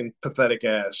Bozo's freaking pathetic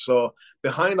ass. So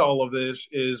behind all of this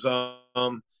is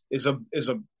kind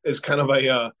of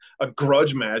a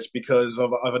grudge match because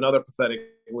of another pathetic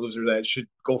loser that should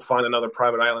go find another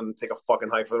private island and take a fucking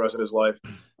hike for the rest of his life.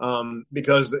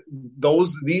 Because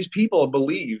these people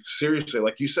believe, seriously,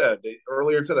 like you said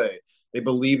earlier today, they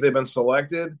believe they've been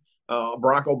selected.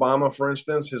 Barack Obama, for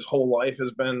instance, his whole life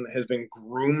has been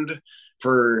groomed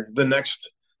for the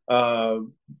next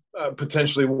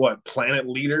potentially planet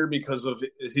leader, because of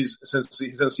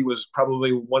since he was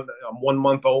probably 1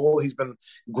 month old, he's been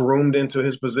groomed into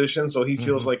his position, so he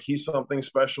feels like he's something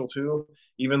special too,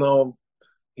 even though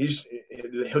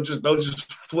they'll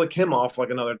just flick him off like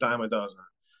another dime a dozen.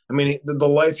 I mean, the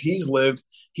life he's lived,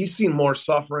 he's seen more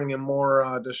suffering and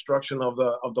more destruction of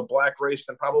the black race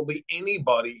than probably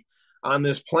anybody on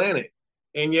this planet.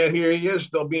 And yet here he is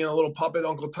still being a little puppet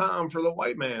Uncle Tom for the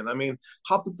white man. I mean,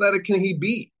 how pathetic can he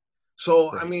be?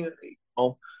 So, right. I mean,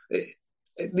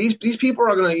 these people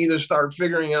are going to either start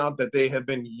figuring out that they have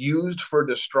been used for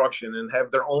destruction and have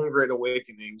their own great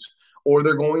awakenings, or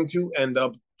they're going to end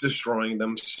up destroying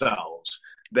themselves.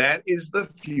 That is the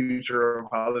future of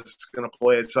how this is going to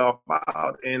play itself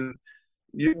out. And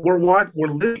we're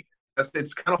living.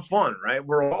 It's kind of fun, right?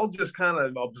 We're all just kind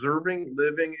of observing,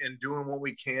 living, and doing what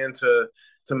we can to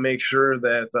make sure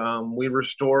that we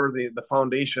restore the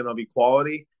foundation of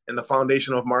equality and the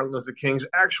foundation of Martin Luther King's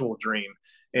actual dream.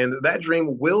 And that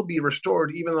dream will be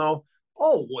restored, even though,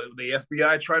 the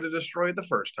FBI tried to destroy it the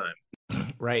first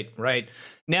time. Right.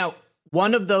 Now,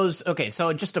 one of those, okay,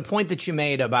 so just a point that you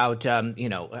made about,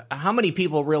 how many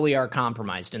people really are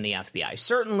compromised in the FBI.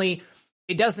 Certainly,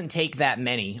 it doesn't take that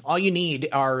many. All you need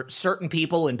are certain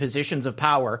people in positions of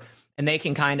power, and they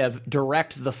can kind of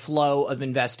direct the flow of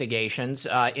investigations,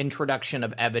 introduction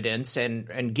of evidence,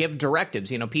 and give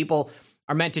directives. People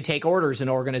are meant to take orders in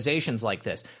organizations like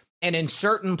this. And in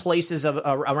certain places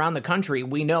around the country,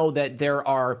 we know that there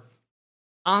are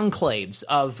enclaves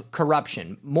of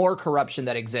corruption, more corruption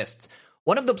that exists.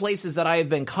 One of the places that I have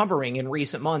been covering in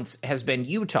recent months has been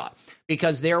Utah,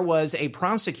 because there was a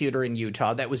prosecutor in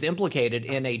Utah that was implicated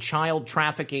in a child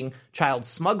trafficking, child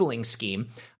smuggling scheme,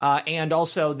 and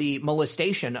also the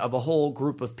molestation of a whole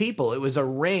group of people. It was a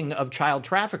ring of child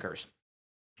traffickers.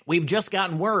 We've just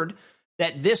gotten word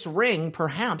that this ring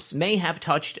perhaps may have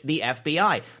touched the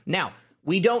FBI. Now,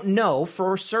 we don't know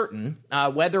for certain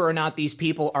whether or not these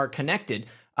people are connected.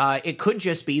 It could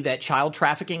just be that child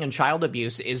trafficking and child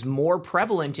abuse is more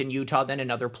prevalent in Utah than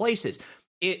in other places.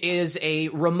 It is a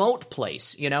remote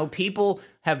place. People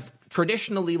have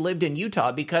traditionally lived in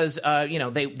Utah because,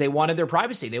 they wanted their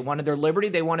privacy. They wanted their liberty.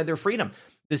 They wanted their freedom.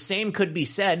 The same could be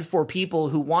said for people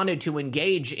who wanted to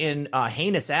engage in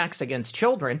heinous acts against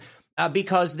children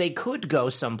because they could go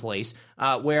someplace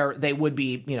where they would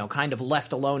be, kind of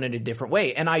left alone in a different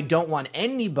way. And I don't want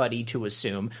anybody to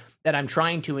assume that I'm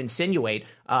trying to insinuate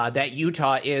that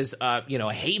Utah is,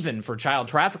 a haven for child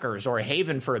traffickers or a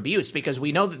haven for abuse, because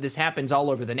we know that this happens all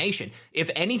over the nation. If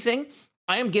anything,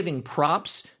 I am giving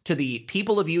props to the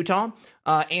people of Utah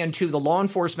and to the law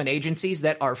enforcement agencies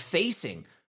that are facing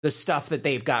the stuff that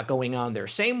they've got going on there.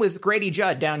 Same with Grady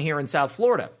Judd down here in South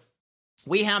Florida.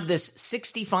 We have this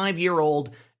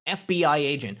 65-year-old FBI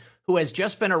agent who has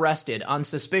just been arrested on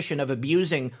suspicion of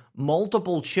abusing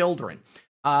multiple children.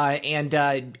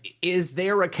 Is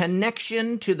there a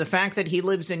connection to the fact that he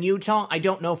lives in Utah? I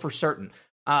don't know for certain.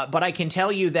 But I can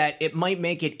tell you that it might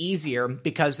make it easier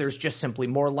because there's just simply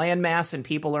more landmass and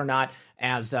people are not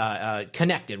as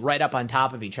connected right up on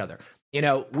top of each other.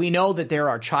 We know that there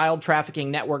are child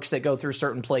trafficking networks that go through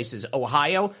certain places.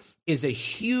 Ohio is a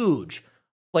huge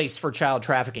place for child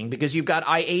trafficking because you've got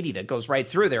I-80 that goes right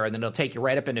through there, and then it'll take you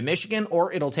right up into Michigan,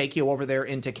 or it'll take you over there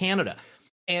into Canada.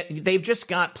 And they've just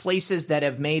got places that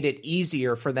have made it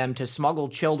easier for them to smuggle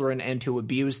children and to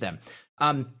abuse them.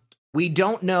 We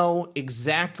don't know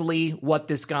exactly what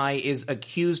this guy is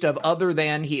accused of, other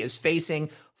than he is facing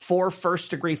 4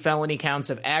 first-degree felony counts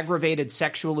of aggravated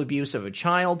sexual abuse of a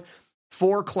child,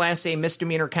 4 Class A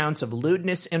misdemeanor counts of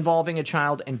lewdness involving a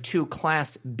child, and 2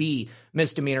 Class B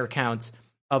misdemeanor counts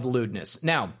of lewdness.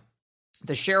 Now,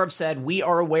 the sheriff said, "We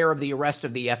are aware of the arrest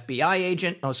of the FBI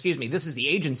agent." Oh, excuse me, this is the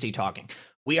agency talking.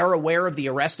 "We are aware of the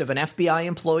arrest of an FBI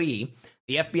employee.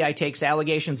 The FBI takes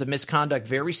allegations of misconduct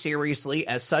very seriously.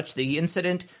 As such, the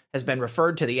incident has been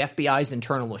referred to the FBI's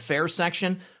internal affairs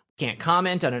section. Can't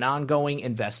comment on an ongoing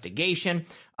investigation."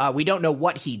 We don't know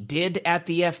what he did at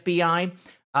the FBI,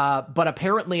 but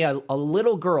apparently a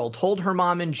little girl told her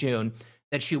mom in June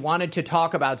that she wanted to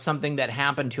talk about something that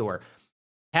happened to her.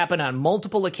 Happened on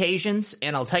multiple occasions,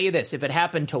 and I'll tell you this, if it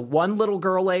happened to one little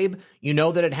girl, Abe, you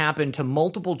know that it happened to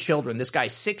multiple children. This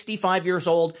guy's 65 years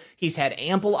old. He's had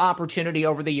ample opportunity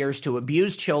over the years to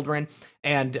abuse children,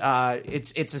 and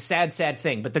it's a sad, sad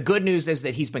thing. But the good news is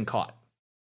that he's been caught.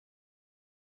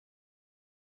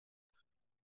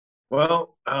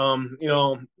 Well, I don't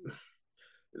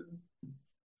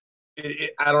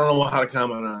know how to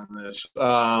comment on this.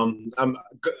 I'm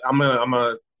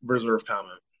gonna reserve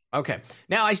comment. Okay.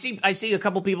 Now I see a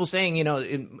couple people saying,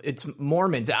 it's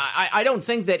Mormons. I don't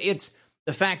think that it's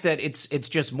the fact that it's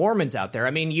just Mormons out there.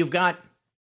 I mean, you've got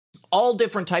all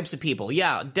different types of people.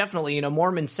 Yeah, definitely,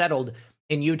 Mormons settled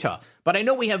in Utah. But I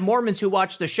know we have Mormons who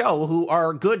watch the show who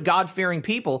are good, God-fearing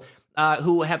people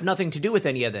who have nothing to do with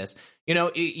any of this.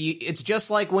 It's just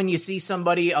like when you see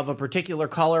somebody of a particular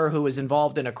color who is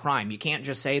involved in a crime. You can't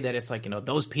just say that it's like,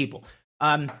 those people.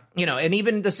 And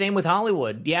even the same with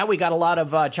Hollywood. Yeah, we got a lot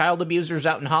of child abusers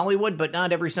out in Hollywood, but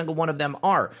not every single one of them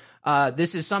are.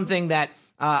 This is something that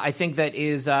I think that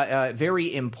is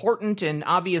very important. And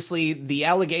obviously the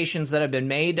allegations that have been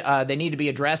made, they need to be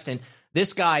addressed. And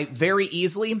this guy very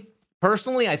easily,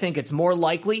 personally, I think it's more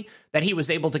likely that he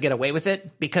was able to get away with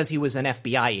it because he was an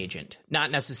FBI agent, not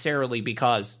necessarily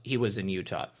because he was in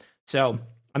Utah. So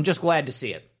I'm just glad to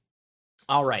see it.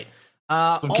 All right.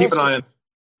 So keep an eye on.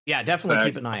 Yeah, definitely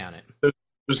keep an eye on it.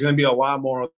 There's going to be a lot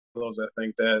more of those. I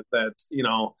think that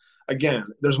again,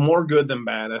 there's more good than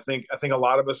bad. I think a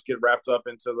lot of us get wrapped up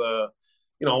into the,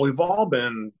 we've all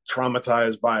been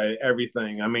traumatized by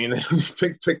everything. I mean,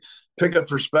 pick a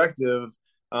perspective.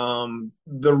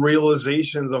 The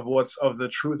realizations of the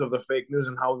truth of the fake news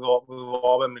and how we've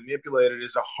all been manipulated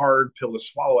is a hard pill to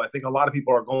swallow. I think a lot of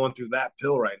people are going through that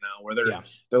pill right now, where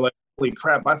they're like, "Holy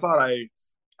crap! I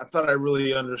thought I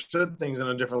really understood things on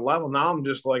a different level. Now I'm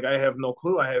just like, I have no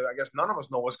clue. I guess none of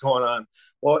us know what's going on."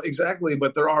 Well, exactly.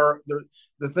 But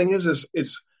the thing is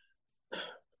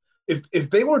if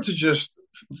they were to just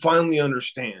finally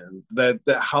understand that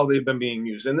how they've been being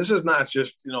used, and this is not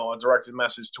just, a directed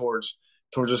message towards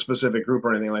a specific group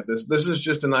or anything like this. This is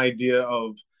just an idea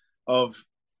of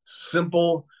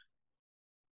simple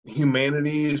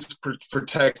humanity's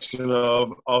protection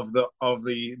of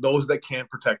those that can't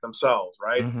protect themselves,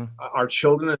 right? Mm-hmm. Our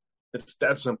children, it's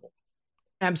that simple.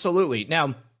 Absolutely.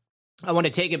 Now, I want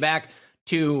to take it back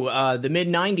to the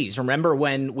mid-90s. Remember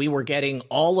when we were getting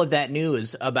all of that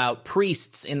news about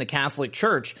priests in the Catholic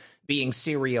Church being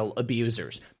serial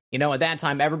abusers? At that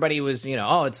time, everybody was,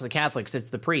 oh, it's the Catholics, it's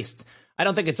the priests. I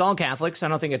don't think it's all Catholics. I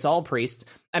don't think it's all priests.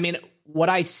 I mean, what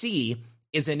I see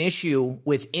is an issue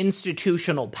with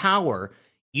institutional power,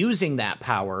 using that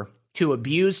power to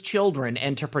abuse children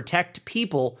and to protect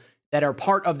people that are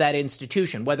part of that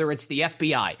institution, whether it's the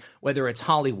FBI, whether it's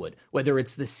Hollywood, whether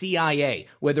it's the CIA,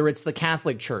 whether it's the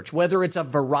Catholic Church, whether it's a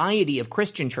variety of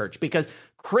Christian church, because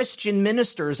Christian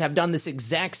ministers have done this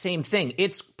exact same thing.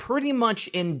 It's pretty much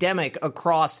endemic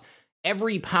across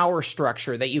every power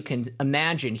structure that you can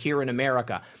imagine here in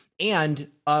America, and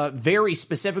very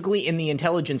specifically in the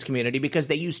intelligence community, because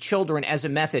they use children as a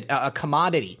method, a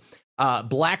commodity,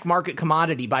 black market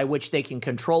commodity by which they can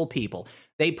control people.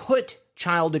 They put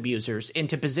child abusers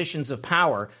into positions of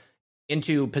power,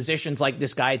 into positions like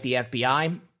this guy at the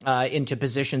FBI, into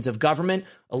positions of government,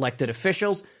 elected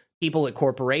officials, people at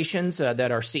corporations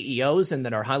that are CEOs and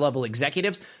that are high-level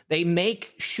executives. They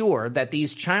make sure that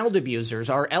these child abusers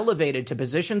are elevated to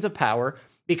positions of power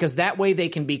because that way they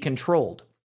can be controlled.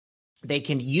 They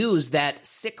can use that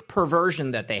sick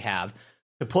perversion that they have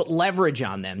to put leverage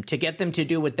on them, to get them to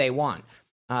do what they want.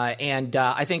 And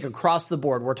I think across the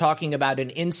board, we're talking about an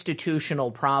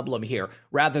institutional problem here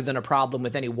rather than a problem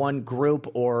with any one group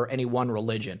or any one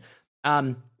religion.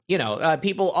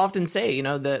 People often say,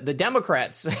 the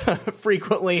Democrats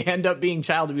frequently end up being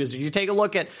child abusers. You take a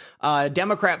look at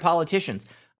Democrat politicians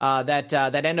that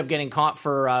end up getting caught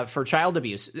for child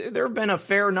abuse. There have been a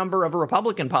fair number of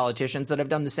Republican politicians that have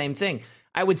done the same thing.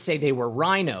 I would say they were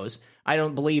rhinos. I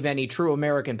don't believe any true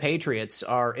American patriots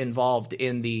are involved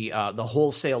in the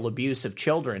wholesale abuse of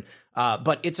children.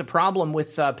 But it's a problem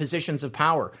with positions of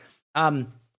power.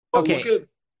 Okay,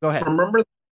 go ahead. Remember the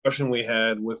discussion we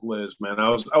had with Liz, man? I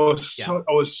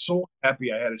was so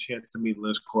happy I had a chance to meet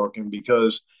Liz Corkin,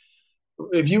 because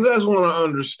if you guys want to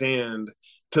understand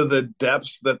to the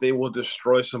depths that they will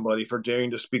destroy somebody for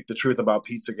daring to speak the truth about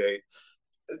Pizzagate,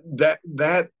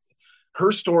 that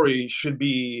her story should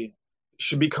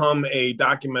become a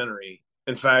documentary.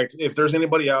 In fact, if there's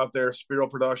anybody out there, Spiro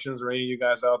Productions or any of you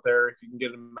guys out there, if you can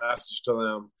get a message to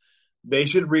them, they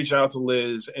should reach out to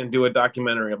Liz and do a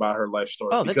documentary about her life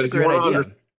story. Oh, that's a great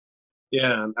idea.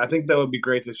 Yeah, I think that would be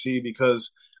great to see,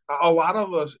 because a lot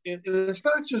of us, and it's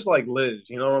not just like Liz,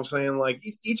 you know what I'm saying? Like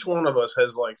each one of us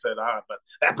has said, but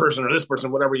that person or this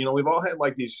person, whatever, we've all had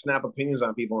these snap opinions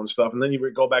on people and stuff. And then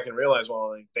you go back and realize,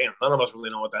 well, damn, none of us really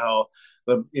know what the hell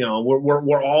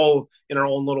we're all in our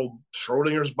own little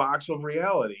Schrodinger's box of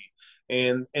reality.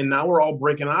 And now we're all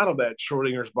breaking out of that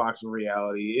Schrodinger's box of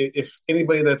reality. If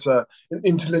anybody that's an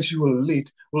intellectual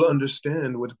elite will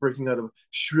understand what breaking out of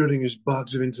Schrodinger's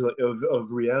box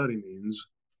of reality means.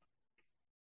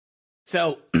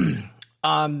 So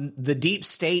the deep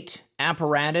state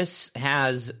apparatus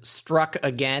has struck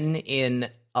again in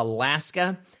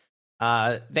Alaska.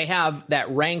 They have that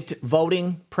ranked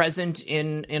voting present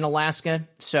in Alaska.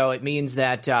 So it means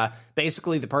that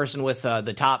basically the person with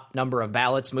the top number of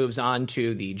ballots moves on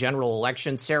to the general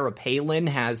election. Sarah Palin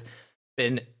has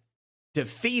been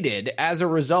defeated as a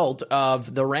result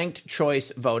of the ranked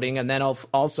choice voting, and then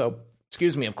also,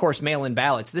 of course, mail-in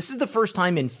ballots. This is the first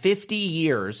time in 50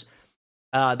 years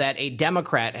that a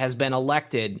Democrat has been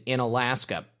elected in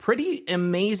Alaska. Pretty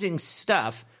amazing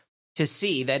stuff to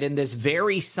see that in this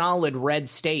very solid red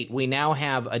state, we now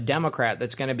have a Democrat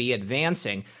that's going to be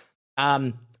advancing.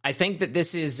 I think that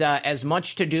this is as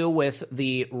much to do with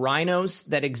the rhinos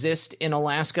that exist in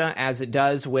Alaska as it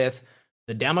does with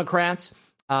the Democrats.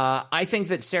 I think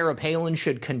that Sarah Palin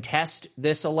should contest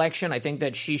this election. I think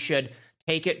that she should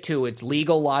take it to its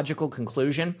legal, logical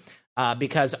conclusion.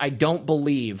 Because I don't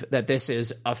believe that this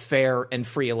is a fair and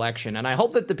free election. And I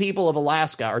hope that the people of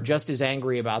Alaska are just as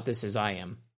angry about this as I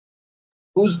am.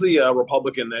 Who's the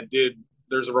Republican that did?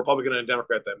 There's a Republican and a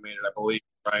Democrat that made it, I believe,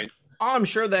 right? Oh, I'm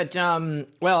sure that, in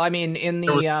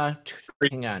the,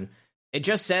 hang on. It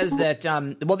just says that,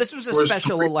 this was a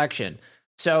special election.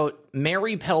 So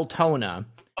Mary Peltona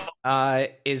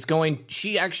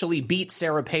she actually beat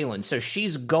Sarah Palin, so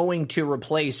she's going to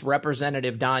replace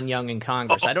Representative Don Young in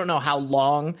Congress. I don't know how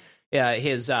long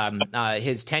his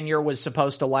tenure was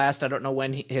supposed to last. I don't know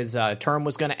when his term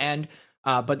was going to end.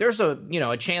 But there's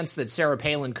a chance that Sarah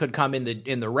Palin could come in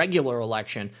the regular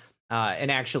election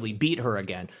and actually beat her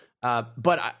again.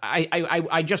 But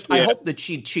I hope that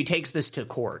she takes this to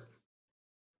court.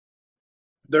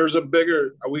 There's a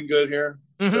bigger. Are we good here?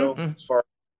 Still, as far.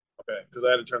 Okay, because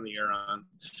I had to turn the air on.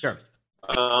 Sure.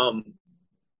 What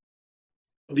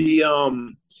was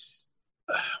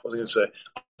I going to say?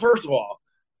 First of all,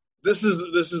 this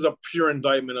is a pure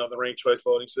indictment of the ranked choice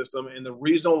voting system, and the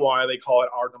reason why they call it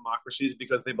our democracy is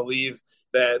because they believe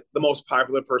that the most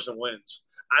popular person wins.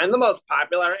 I'm the most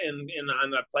popular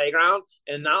on the playground,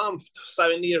 and now I'm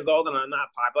 70 years old and I'm not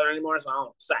popular anymore, so I'm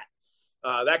upset.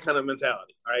 That kind of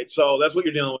mentality. All right, so that's what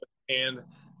you're dealing with. And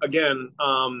again,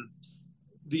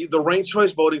 the ranked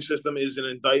choice voting system is an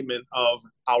indictment of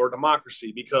our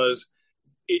democracy because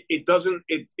it doesn't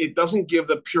give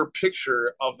the pure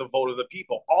picture of the vote of the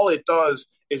people. All it does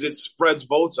is it spreads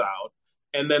votes out,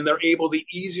 and then they're able to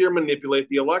easier manipulate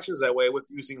the elections that way with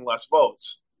using less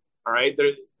votes. All right,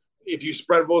 if you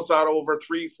spread votes out over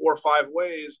 3, 4, 5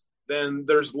 ways, then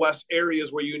there's less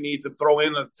areas where you need to throw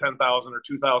in a 10,000 or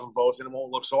 2,000 votes, and it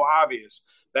won't look so obvious.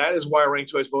 That is why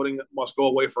ranked choice voting must go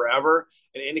away forever.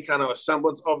 And any kind of a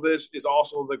semblance of this is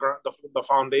also the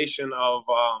foundation of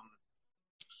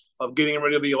getting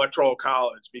rid of the Electoral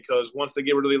College, because once they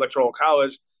get rid of the Electoral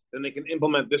College, then they can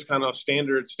implement this kind of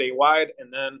standard statewide,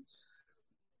 and then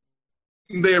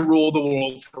they rule the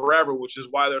world forever, which is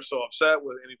why they're so upset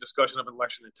with any discussion of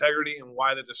election integrity, and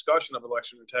why the discussion of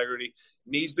election integrity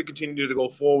needs to continue to go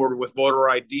forward with voter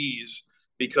IDs.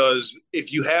 Because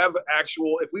if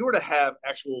we were to have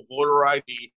actual voter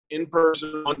ID in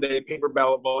person one day, paper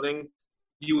ballot voting,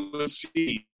 you would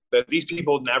see that these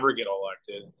people never get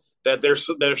elected, that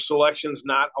their selections,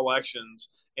 not elections.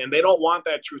 And they don't want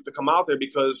that truth to come out there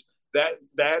because that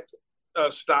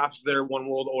stops their one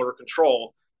world order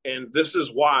control. And this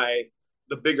is why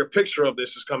the bigger picture of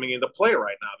this is coming into play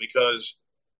right now, because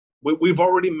we've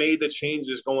already made the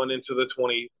changes going into the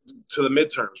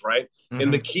midterms, right? Mm-hmm. In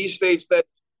the key states, that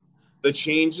the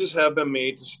changes have been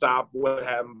made to stop what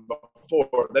happened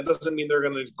before. That doesn't mean they're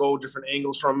going to go different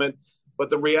angles from it, but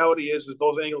the reality is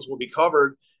those angles will be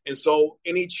covered. And so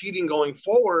any cheating going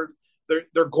forward,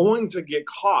 they're going to get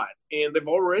caught, and they've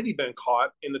already been caught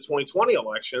in the 2020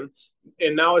 election.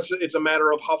 And now it's a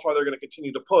matter of how far they're going to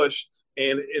continue to push.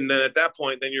 And then at that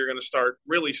point, then you're going to start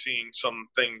really seeing some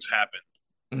things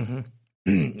happen.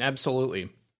 Mm-hmm. Absolutely.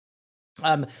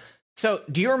 So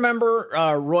do you remember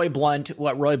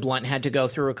what Roy Blunt had to go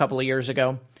through a couple of years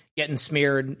ago, getting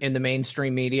smeared in the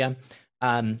mainstream media?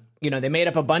 They made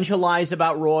up a bunch of lies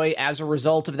about Roy as a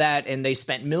result of that, and they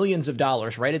spent millions of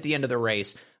dollars right at the end of the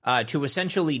race to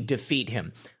essentially defeat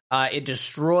him. It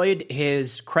destroyed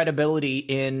his credibility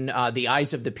in the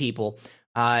eyes of the people,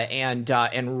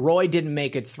 and Roy didn't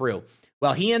make it through.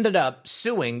 Well, he ended up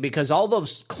suing because all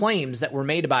those claims that were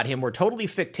made about him were totally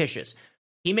fictitious.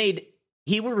 He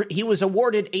was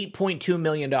awarded $8.2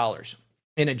 million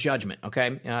in a judgment.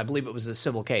 Okay, I believe it was a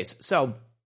civil case. So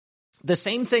the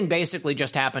same thing basically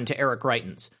just happened to Eric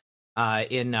Greitens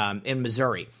in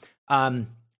Missouri.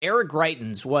 Eric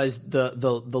Greitens was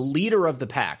the leader of the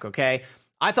pack. Okay.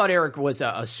 I thought Eric was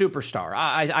a superstar.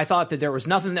 I thought that there was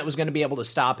nothing that was going to be able to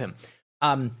stop him.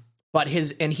 But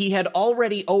he had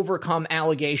already overcome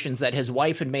allegations that his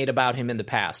wife had made about him in the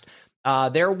past.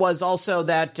 There was also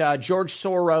that George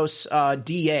Soros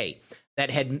DA that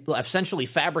had essentially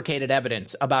fabricated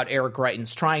evidence about Eric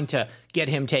Greitens, trying to get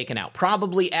him taken out,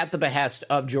 probably at the behest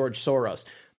of George Soros.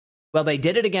 Well, they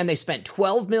did it again. They spent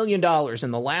 $12 million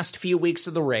in the last few weeks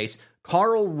of the race.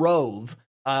 Karl Rove,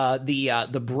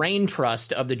 the brain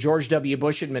trust of the George W.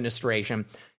 Bush administration,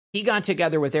 he got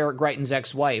together with Eric Greitens'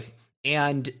 ex-wife,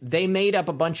 and they made up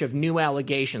a bunch of new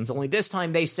allegations. Only this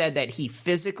time they said that he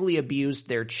physically abused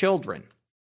their children.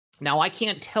 Now, I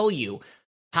can't tell you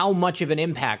how much of an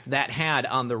impact that had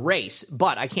on the race,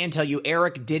 but I can tell you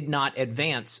Eric did not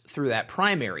advance through that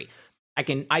primary.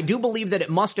 I do believe that it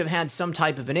must have had some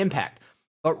type of an impact.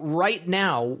 But right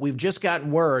now, we've just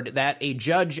gotten word that a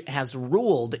judge has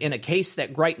ruled in a case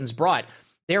that Greitens brought,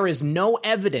 there is no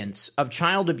evidence of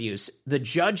child abuse. The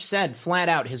judge said flat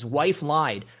out his wife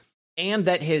lied, and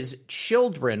that his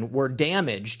children were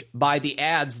damaged by the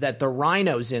ads that the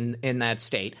rhinos in that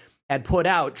state had put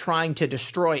out trying to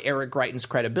destroy Eric Greitens'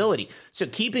 credibility. So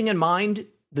keeping in mind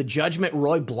the judgment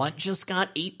Roy Blunt just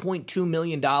got, $8.2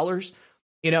 million,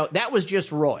 that was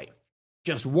just Roy,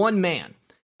 just one man.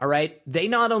 All right. They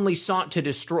not only sought to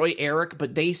destroy Eric,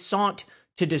 but they sought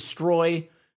to destroy.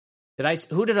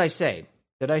 Who did I say?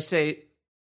 Did I say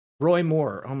Roy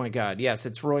Moore? Oh my God. Yes,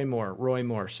 it's Roy Moore. Roy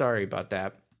Moore. Sorry about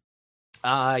that.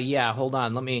 Yeah. Hold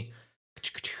on. Let me.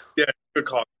 Yeah. Good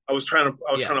call. I was trying to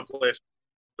play.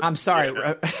 I'm sorry.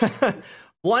 Yeah.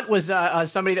 Blunt was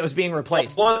somebody that was being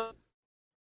replaced. Blunt.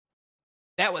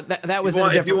 That was in a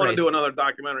different if you want race. To do another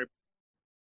documentary.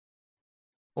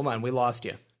 Hold on. We lost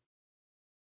you.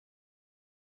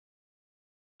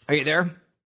 Are you there?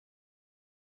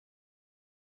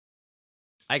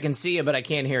 I can see you, but I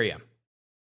can't hear you.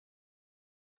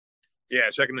 Yeah,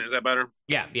 checking in. Is that better?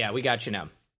 Yeah, we got you now.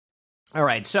 All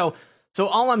right, so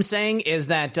all I'm saying is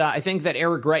that I think that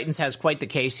Eric Greitens has quite the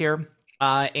case here,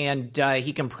 and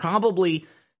he can probably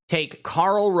take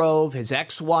Karl Rove, his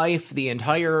ex-wife, the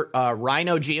entire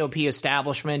Rhino GOP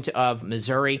establishment of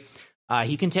Missouri.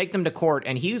 He can take them to court,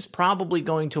 and he's probably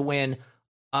going to win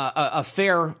a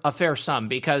fair sum,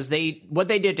 because what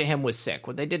they did to him was sick.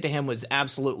 What they did to him was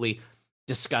absolutely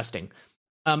disgusting.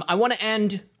 I want to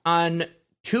end on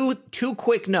two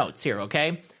quick notes here,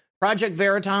 okay? Project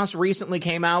Veritas recently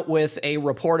came out with a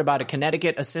report about a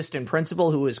Connecticut assistant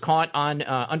principal who was caught on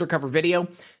undercover video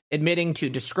admitting to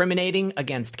discriminating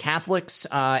against Catholics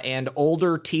and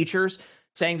older teachers,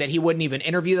 saying that he wouldn't even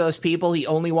interview those people. He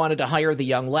only wanted to hire the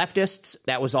young leftists.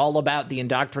 That was all about the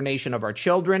indoctrination of our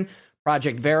children.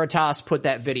 Project Veritas put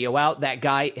that video out. That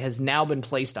guy has now been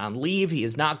placed on leave. He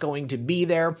is not going to be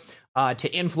there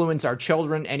to influence our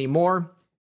children anymore.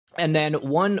 And then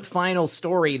one final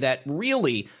story that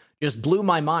really just blew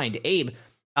my mind. Abe,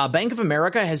 Bank of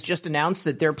America has just announced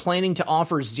that they're planning to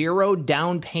offer 0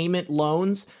 down payment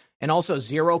loans and also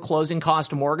 0 closing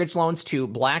cost mortgage loans to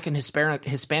Black and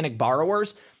Hispanic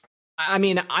borrowers. I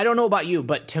mean, I don't know about you,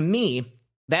 but to me,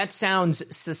 that sounds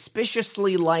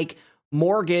suspiciously like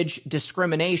mortgage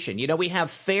discrimination. You know, we have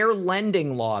fair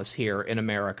lending laws here in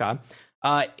America.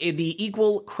 The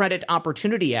Equal Credit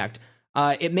Opportunity Act,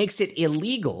 it makes it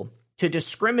illegal to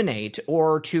discriminate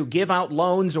or to give out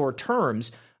loans or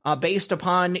terms based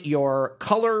upon your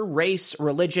color, race,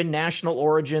 religion, national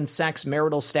origin, sex,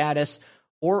 marital status,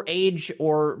 or age,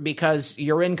 or because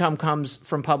your income comes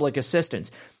from public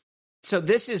assistance. So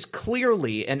this is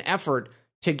clearly an effort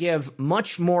to give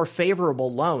much more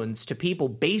favorable loans to people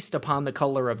based upon the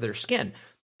color of their skin.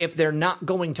 If they're not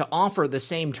going to offer the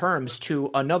same terms to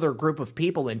another group of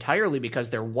people entirely because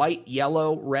they're white,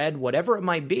 yellow, red, whatever it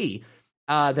might be,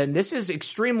 then this is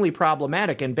extremely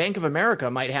problematic, and Bank of America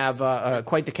might have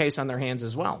quite the case on their hands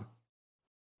as well.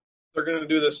 They're going to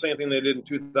do the same thing they did in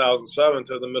 2007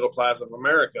 to the middle class of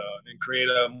America and create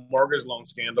a mortgage loan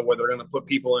scandal where they're going to put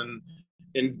people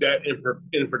in debt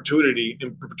in perpetuity.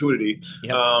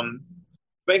 Yep.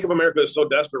 Bank of America is so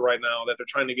desperate right now that they're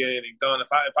trying to get anything done. If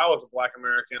I was a Black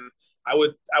American, I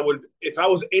would if I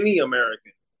was any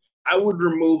American, I would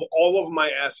remove all of my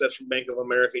assets from Bank of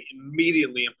America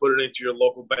immediately and put it into your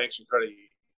local banks and credit unions.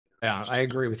 Yeah, I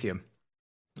agree with you.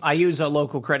 I use a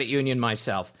local credit union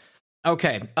myself.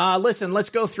 Okay, listen, let's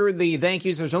go through the thank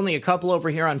yous. There's only a couple over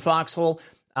here on Foxhole.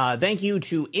 Thank you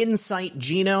to Insight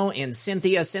Gino and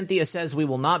Cynthia. Cynthia says, we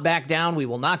will not back down, we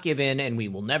will not give in, and we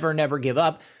will never, never give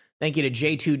up. Thank you to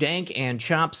J2 Dank and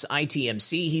Chops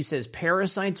ITMC. He says,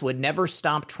 parasites would never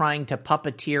stop trying to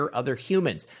puppeteer other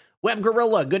humans. Web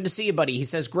Gorilla, good to see you, buddy. He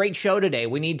says, great show today.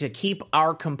 We need to keep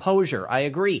our composure. I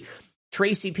agree.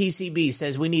 Tracy PCB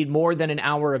says, we need more than an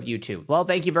hour of YouTube. Well,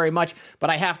 thank you very much, but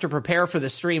I have to prepare for the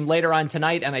stream later on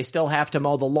tonight, and I still have to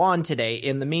mow the lawn today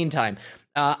in the meantime.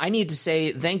 I need to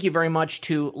say thank you very much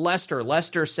to Lester.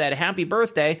 Lester said, happy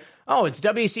birthday. Oh, it's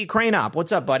WC Cranop.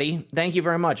 What's up, buddy? Thank you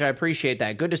very much. I appreciate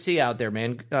that. Good to see you out there,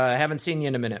 man. Haven't seen you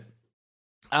in a minute.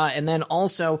 And then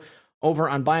also over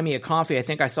on Buy Me a Coffee, I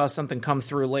think I saw something come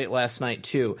through late last night,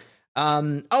 too.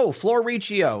 Flor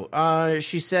Riccio,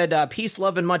 she said, peace,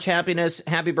 love, and much happiness.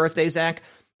 Happy birthday, Zach.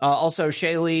 Also,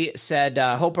 Shaylee said,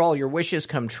 hope all your wishes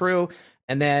come true.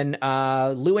 And then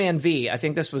Luann V, I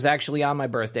think this was actually on my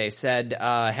birthday, said,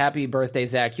 happy birthday,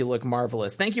 Zach. You look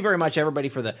marvelous. Thank you very much, everybody,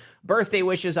 for the birthday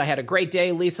wishes. I had a great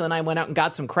day. Lisa and I went out and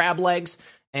got some crab legs,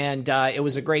 and it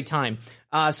was a great time.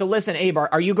 So listen, Abe,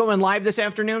 are you going live this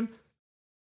afternoon?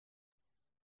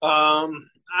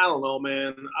 I don't know,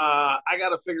 man. I got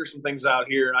to figure some things out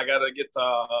here. I got to get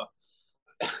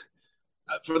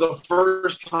for the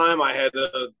first time, I had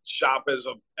to shop as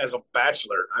a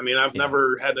bachelor. I mean, I've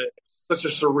never had such a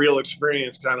surreal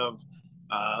experience. Kind of.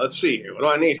 Let's see here. What do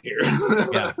I need here?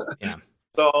 Yeah.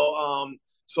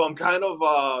 So I'm kind of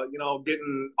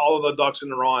getting all of the ducks in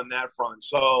the row on that front.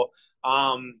 So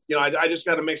I just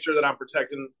got to make sure that I'm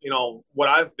protecting what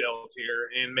I've built here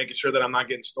and making sure that I'm not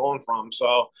getting stolen from.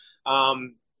 So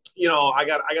I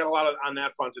got a lot on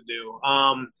that front to do.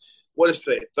 What is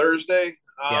today? Thursday.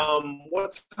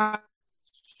 What time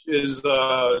is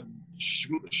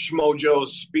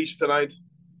Schmojo's speech tonight?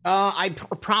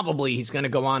 He's going to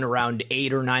go on around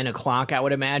 8 or 9 o'clock, I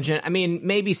would imagine. I mean,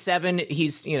 maybe 7.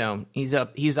 He's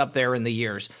up there in the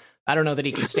years. I don't know that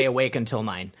he can stay awake until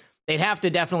 9. They'd have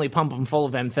to definitely pump him full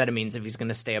of amphetamines if he's going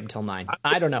to stay up until 9.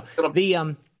 I don't know. Put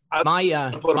him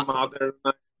out there.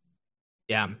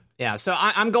 Yeah. So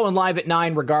I'm going live at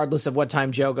 9, regardless of what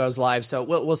time Joe goes live. So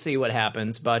we'll see what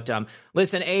happens. But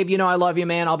listen, Abe, I love you,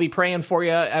 man. I'll be praying for you.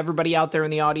 Everybody out there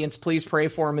in the audience, please pray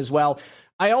for him as well.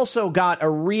 I also got a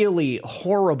really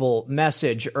horrible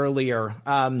message earlier.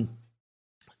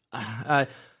 The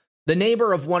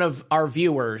neighbor of one of our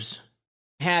viewers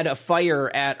had a fire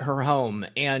at her home,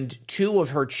 and 2 of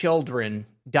her children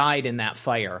died in that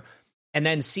fire. And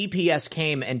then CPS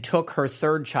came and took her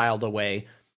 3rd child away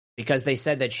because they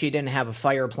said that she didn't have a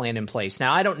fire plan in place.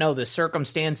 Now, I don't know the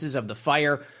circumstances of the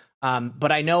fire,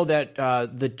 but I know that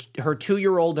her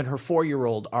 2-year-old and her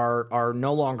 4-year-old are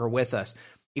no longer with us.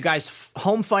 You guys,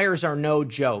 home fires are no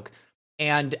joke.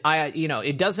 And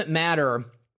it doesn't matter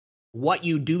what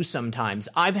you do sometimes.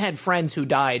 I've had friends who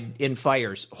died in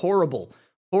fires, horrible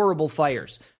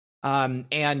fires.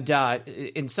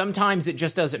 And sometimes it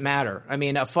just doesn't matter. I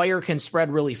mean, a fire can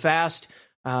spread really fast.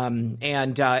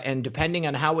 And depending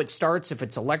on how it starts, if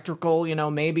it's electrical,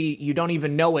 maybe you don't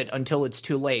even know it until it's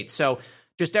too late. So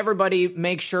just everybody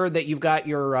make sure that you've got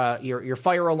your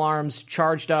fire alarms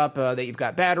charged up, that you've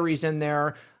got batteries in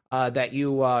there, that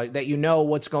you know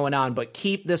what's going on. But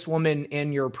keep this woman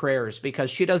in your prayers because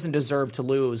she doesn't deserve to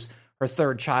lose her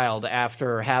 3rd child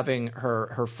after having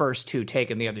her first 2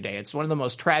 taken the other day. It's one of the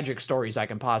most tragic stories I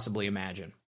can possibly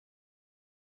imagine.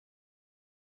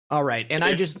 All right, and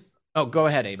go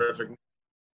ahead, Abe. Perfect.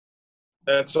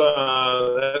 That's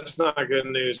not good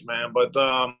news, man. But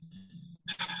I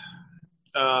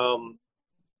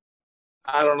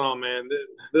don't know, man.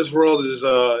 This world is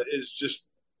just.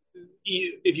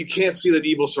 If you can't see that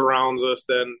evil surrounds us,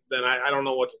 then I don't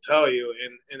know what to tell you.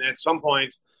 And at some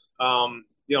point,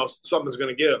 something's going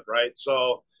to give, right?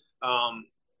 So, I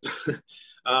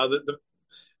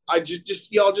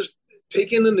just y'all just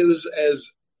take in the news as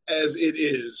it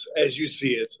is, as you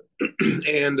see it,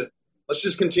 and let's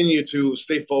just continue to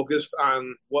stay focused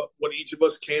on what each of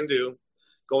us can do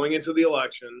going into the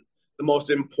election. The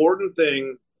most important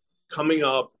thing coming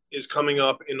up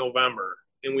in November,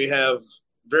 and we have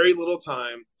very little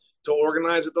time to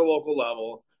organize at the local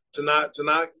level, to not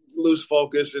lose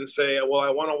focus and say, well,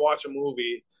 I want to watch a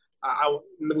movie.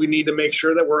 We need to make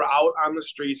sure that we're out on the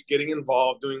streets, getting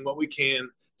involved, doing what we can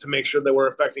to make sure that we're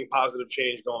affecting positive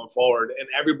change going forward. And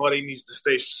everybody needs to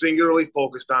stay singularly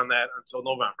focused on that until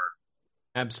November.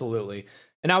 Absolutely.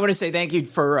 And I want to say thank you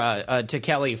to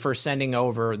Kelly for sending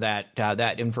over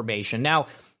that information. Now,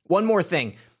 one more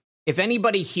thing. If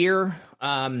anybody here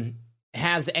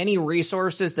has any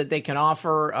resources that they can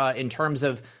offer in terms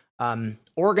of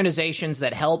organizations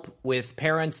that help with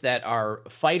parents that are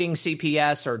fighting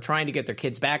CPS or trying to get their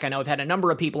kids back. I know I've had a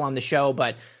number of people on the show,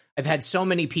 but I've had so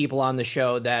many people on the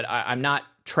show that I'm not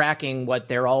tracking what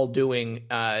they're all doing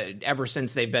ever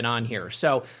since they've been on here.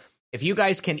 So if you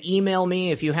guys can email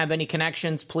me, if you have any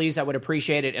connections, please, I would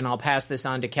appreciate it, and I'll pass this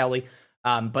on to Kelly.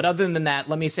 But other than that,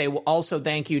 let me say also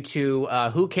thank you to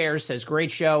Who Cares says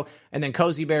great show, and then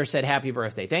Cozy Bear said happy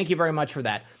birthday. Thank you very much for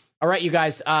that. All right, you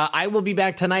guys, I will be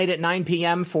back tonight at 9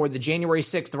 p.m. for the January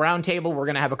 6th roundtable. We're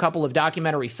going to have a couple of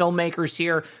documentary filmmakers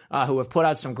here who have put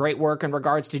out some great work in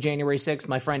regards to January 6th.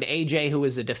 My friend AJ, who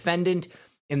is a defendant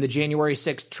in the January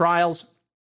 6th trials.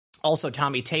 Also,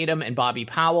 Tommy Tatum and Bobby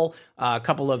Powell, a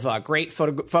couple of great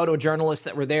photojournalists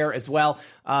that were there as well.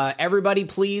 Everybody,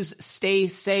 please stay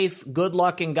safe. Good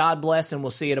luck and God bless, and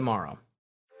we'll see you tomorrow.